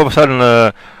 Because all of a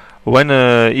sudden, when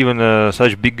even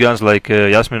such big guns like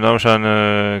Yasmin Ocean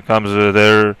comes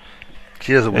there,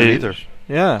 she doesn't win either.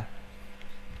 Yeah,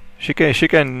 she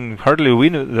can hardly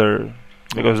win there,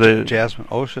 because Jasmine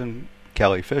Ocean,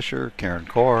 Kelly Fisher, Karen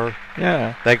Kaur,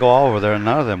 yeah, they go all over there and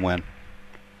none of them win.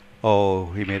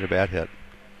 Oh, he made a bad hit.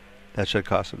 That should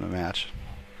cost him the match.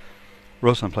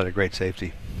 Ruslan played a great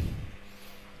safety.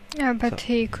 Yeah, but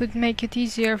he could make it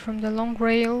easier from the long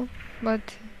rail,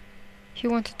 but he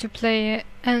wanted to play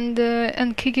and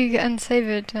kick it and save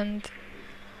it, and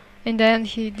in the end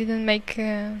he didn't make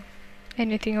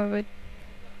anything of it.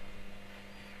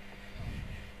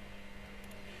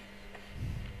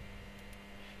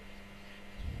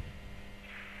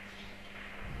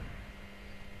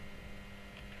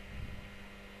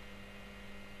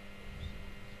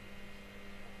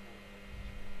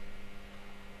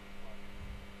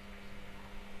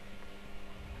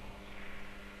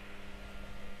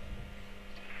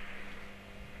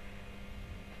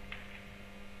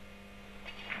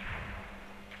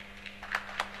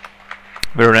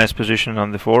 Very nice position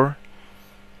on the 4.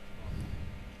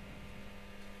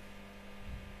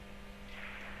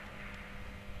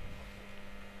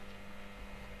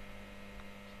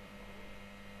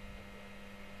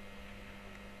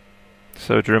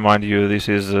 So to remind you, this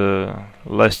is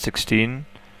last 16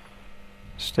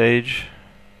 stage,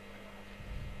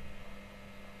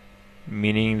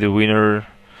 meaning the winner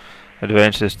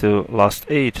advances to last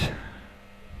 8.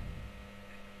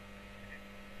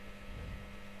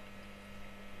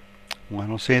 Well, I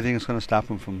don't see anything that's going to stop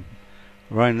him from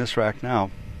running this rack now.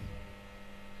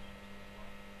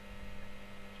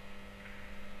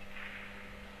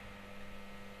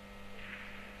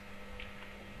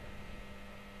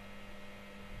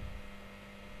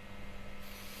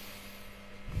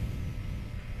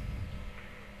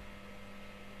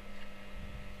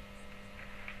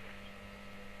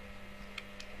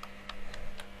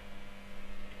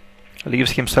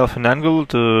 Leaves himself an angle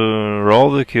to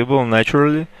roll the cue ball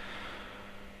naturally.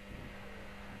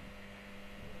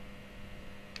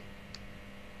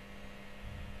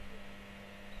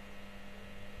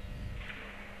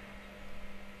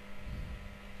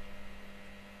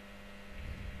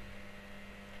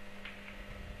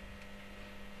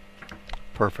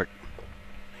 Perfect.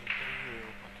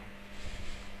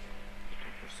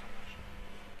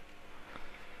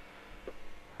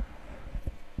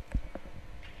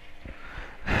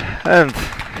 And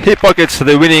he pockets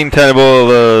the winning table.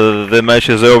 The match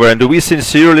is over, and we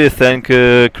sincerely thank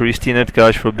Christina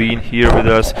Tkach for being here with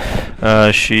us.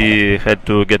 She had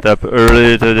to get up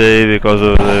early today because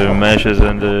of the matches,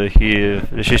 and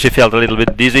she felt a little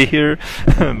bit dizzy here,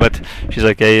 but she's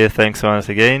okay. Thanks once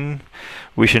again.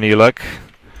 Wishing you luck.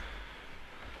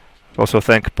 Also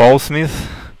thank Paul Smith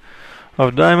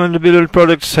of Diamond Billiard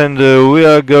Products, and we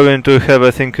are going to have,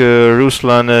 I think,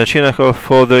 Ruslan Chinakhov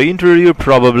for the interview,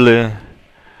 probably.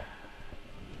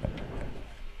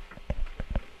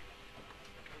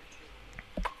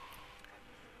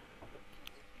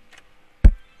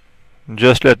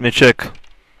 Just let me check.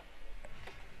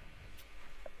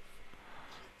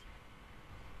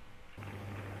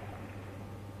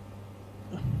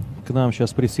 К нам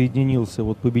сейчас присоединился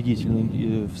вот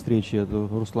победитель встречи, это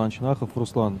Руслан Чинахов.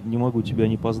 Руслан, не могу тебя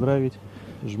не поздравить,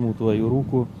 жму твою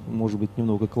руку, может быть,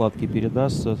 немного кладки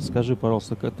передастся. Скажи,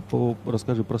 пожалуйста,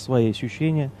 расскажи про свои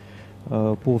ощущения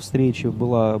по встрече.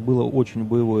 Было очень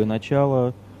боевое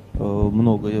начало,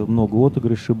 много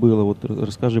отыгрышей было. Вот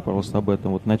расскажи, пожалуйста, об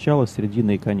этом. Вот начало,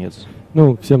 середина и конец.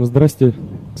 Ну, всем здрасте.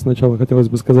 Сначала хотелось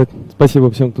бы сказать спасибо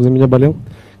всем, кто за меня болел.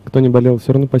 Кто не болел,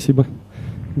 все равно спасибо.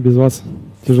 Без вас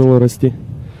тяжело расти.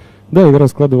 Да, игра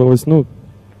складывалась, ну,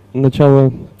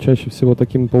 начало чаще всего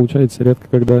таким получается, редко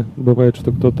когда бывает,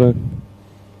 что кто-то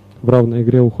в равной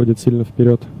игре уходит сильно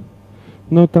вперед.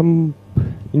 Но там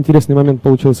интересный момент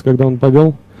получился, когда он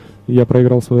повел, я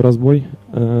проиграл свой разбой,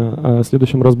 а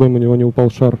следующим разбоем у него не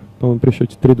упал шар, по-моему, при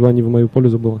счете 3-2 не в мою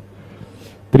пользу было.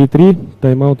 3-3,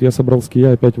 тайм-аут, я собрал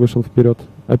ския, опять вышел вперед.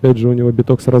 Опять же у него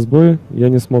биток с разбоя, я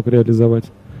не смог реализовать.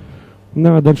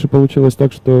 Ну, а дальше получилось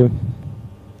так, что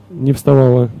не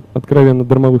вставало откровенно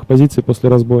дармовых позиций после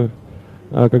разбоя.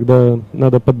 А когда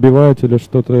надо подбивать или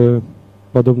что-то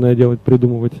подобное делать,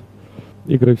 придумывать,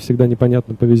 игры всегда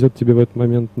непонятно, повезет тебе в этот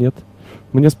момент, нет.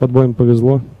 Мне с подбоем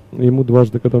повезло. Ему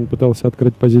дважды, когда он пытался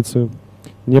открыть позицию,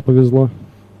 не повезло.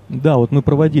 Да, вот мы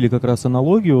проводили как раз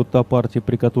аналогию, вот та партия,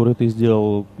 при которой ты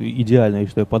сделал идеальный, я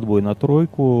считаю, подбой на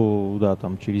тройку, да,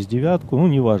 там через девятку, ну,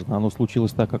 неважно, оно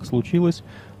случилось так, как случилось.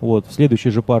 Вот, в следующей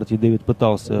же партии Дэвид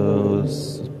пытался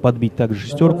подбить также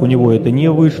шестерку, у него это не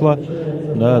вышло,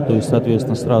 да, то есть,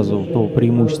 соответственно, сразу то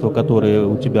преимущество, которое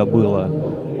у тебя было,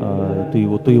 ты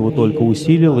его только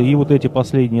усилил, и вот эти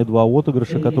последние два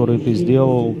отыгрыша, которые ты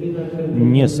сделал,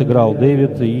 не сыграл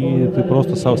Дэвид, и ты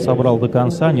просто собрал до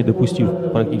конца, не допустив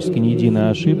практически ни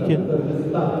единой ошибки.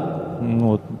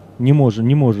 Вот. Не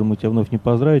можем мы тебя вновь не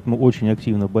поздравить, мы очень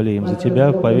активно болеем за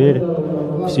тебя, поверь,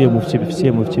 все мы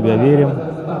в тебя верим.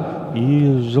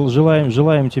 И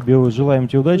желаем тебе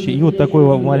удачи. И вот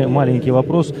такой маленький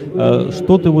вопрос.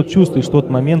 Что ты вот чувствуешь в тот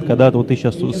момент, когда вот ты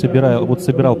сейчас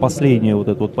собирал последнюю вот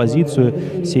эту вот позицию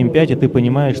 7-5, и ты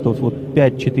понимаешь, что вот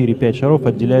 5-4-5 шаров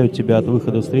отделяют тебя от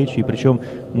выхода встречи. И причем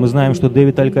мы знаем, что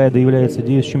Дэвид Алькаиде является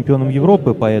чемпионом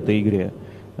Европы по этой игре.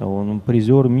 Он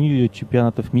призер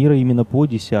чемпионатов мира именно по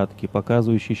десятке,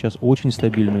 показывающий сейчас очень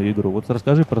стабильную игру. Вот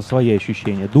расскажи про свои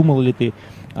ощущения. Думал ли ты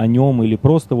о нем или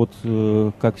просто вот,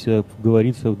 как всегда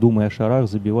говорится, думай о шарах,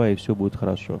 забивай, и все будет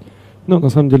хорошо? Ну, на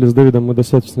самом деле, с Дэвидом мы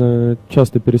достаточно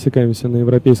часто пересекаемся на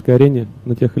европейской арене,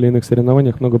 на тех или иных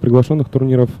соревнованиях, много приглашенных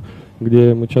турниров,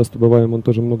 где мы часто бываем, он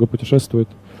тоже много путешествует.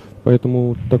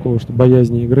 Поэтому такого, что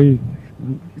боязни игры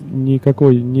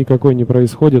никакой не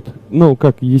происходит. Ну,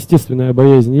 как естественная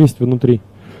боязнь есть внутри.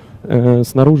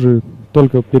 Снаружи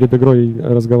только перед игрой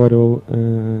разговаривал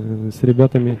с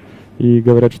ребятами и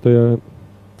говорят, что я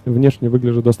внешне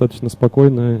выгляжу достаточно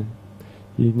спокойно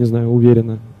и, не знаю,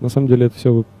 уверенно. На самом деле это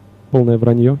все полное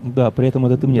вранье. Да, при этом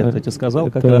это ты мне, кстати, сказал,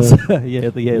 это, как раз.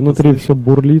 я внутри все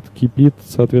бурлит, кипит,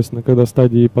 соответственно, когда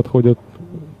стадии подходят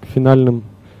к финальным,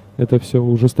 это все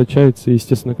ужесточается. И,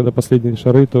 естественно, когда последние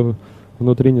шары, то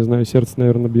внутри, не знаю, сердце,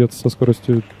 наверное, бьется со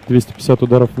скоростью 250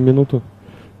 ударов в минуту.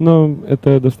 Но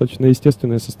это достаточно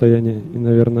естественное состояние. И,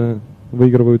 наверное,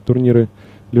 выигрывают турниры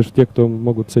лишь те, кто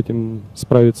могут с этим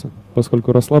справиться.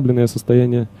 Поскольку расслабленное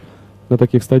состояние на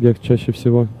таких стадиях чаще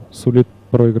всего сулит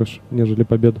проигрыш, нежели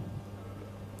победу.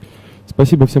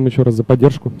 Спасибо всем еще раз за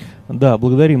поддержку. Да,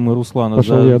 благодарим мы Руслана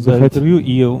за интервью.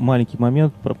 И маленький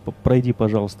момент, пройди,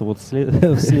 пожалуйста, вот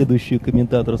в следующую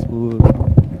комментаторскую.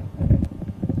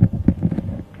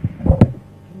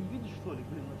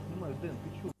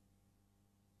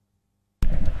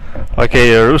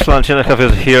 Okay, Ruslan Chinakhov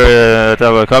is here at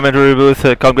our commentary booth.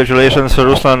 Congratulations,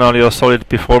 Ruslan, on your solid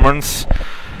performance.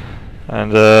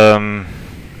 And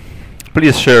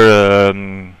please share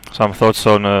some thoughts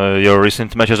on your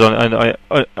recent matches,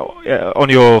 on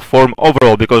your form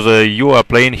overall, because you are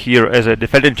playing here as a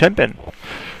defending champion.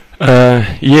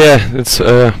 Yeah, it's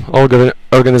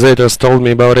organizers told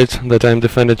me about it, that I'm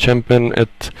defending champion.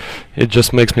 It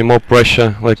just makes me more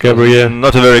pressure, like every year.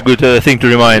 Not a very good thing to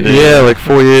remind. Yeah, like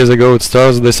 4 years ago it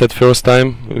started. They said first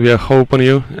time we are hope on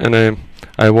you, and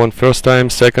I won first time,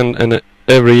 second, and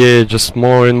every year just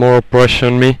more and more pressure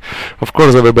on me. Of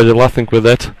course, everybody laughing with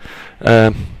that,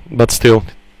 but still,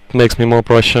 it makes me more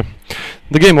pressure.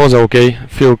 The game was okay.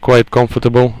 Feel quite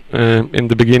comfortable. In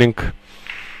the beginning,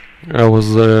 I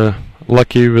was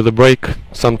lucky with the break.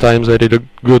 Sometimes I did a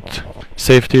good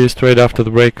safety straight after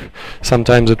the break.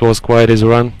 Sometimes it was quite easy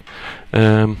run.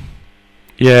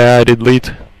 Yeah, I did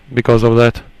lead because of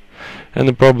that.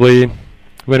 And probably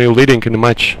when you're leading in a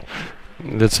match,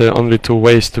 that's only two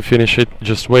ways to finish it.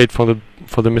 Just wait for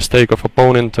the mistake of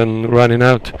opponent and running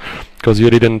out, because you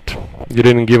didn't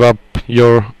give up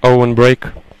your own break.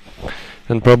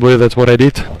 And probably that's what I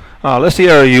did. Last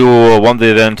year you won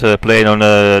the event playing on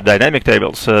dynamic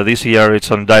tables. This year it's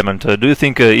on diamond. Do you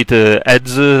think it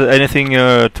adds anything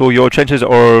to your chances,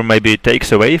 or maybe it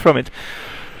takes away from it?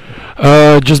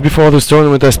 Just before this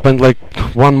tournament I spent like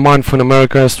 1 month in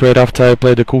America. Straight after I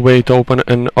played the Kuwait Open,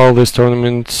 and all these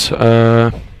tournaments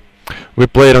we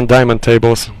played on diamond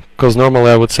tables, because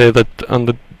normally I would say that on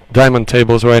the diamond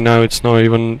tables right now it's not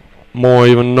even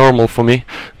normal for me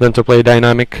than to play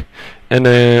dynamic. And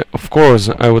of course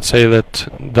I would say that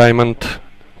diamond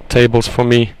tables for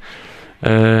me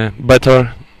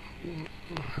better.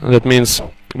 That means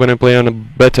when I play on a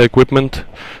better equipment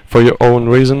for your own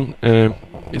reason,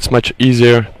 it's much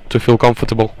easier to feel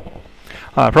comfortable.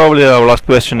 Probably our last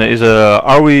question is,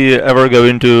 are we ever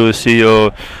going to see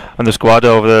you on the squad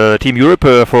of the Team Europe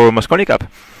for Mosconi Cup?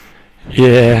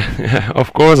 Yeah,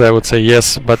 of course I would say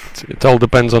yes, but it all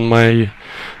depends on my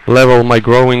level, my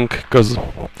growing, because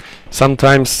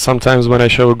sometimes when I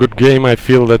show a good game I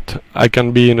feel that I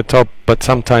can be in the top, but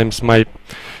sometimes my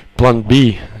plan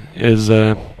B is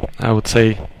I would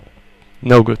say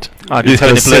no good. Do you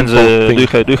have any plans?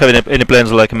 Do you have any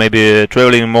plans, like maybe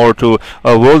traveling more to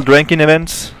world ranking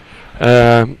events?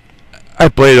 I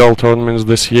played all tournaments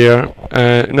this year.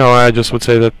 No, I just would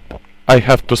say that I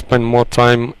have to spend more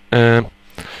time in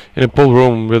a pool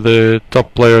room with the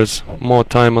top players, more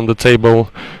time on the table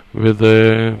with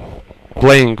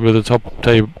playing with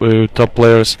the top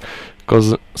players,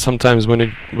 because sometimes when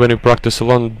you practice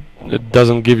alone, it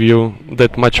doesn't give you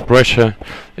that much pressure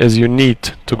as you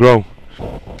need to grow.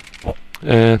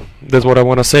 That's what I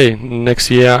want to say.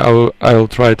 Next year I'll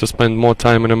try to spend more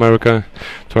time in America,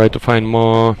 try to find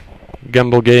more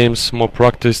gamble games, more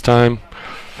practice time.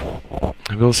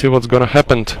 We'll see what's gonna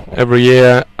happen. Every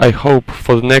year I hope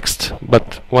for the next,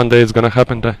 but one day it's gonna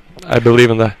happen. I believe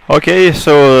in that. Okay,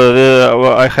 so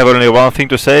well, I have only one thing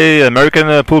to say.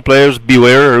 American pool players,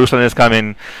 beware, Ruslan is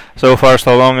coming. So far,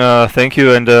 so long, thank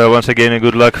you, and once again,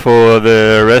 good luck for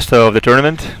the rest of the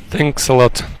tournament. Thanks a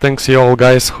lot. Thanks you all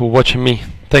guys who watching me.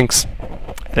 Thanks.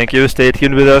 Thank you, stay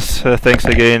tuned with us. Thanks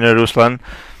again, Ruslan.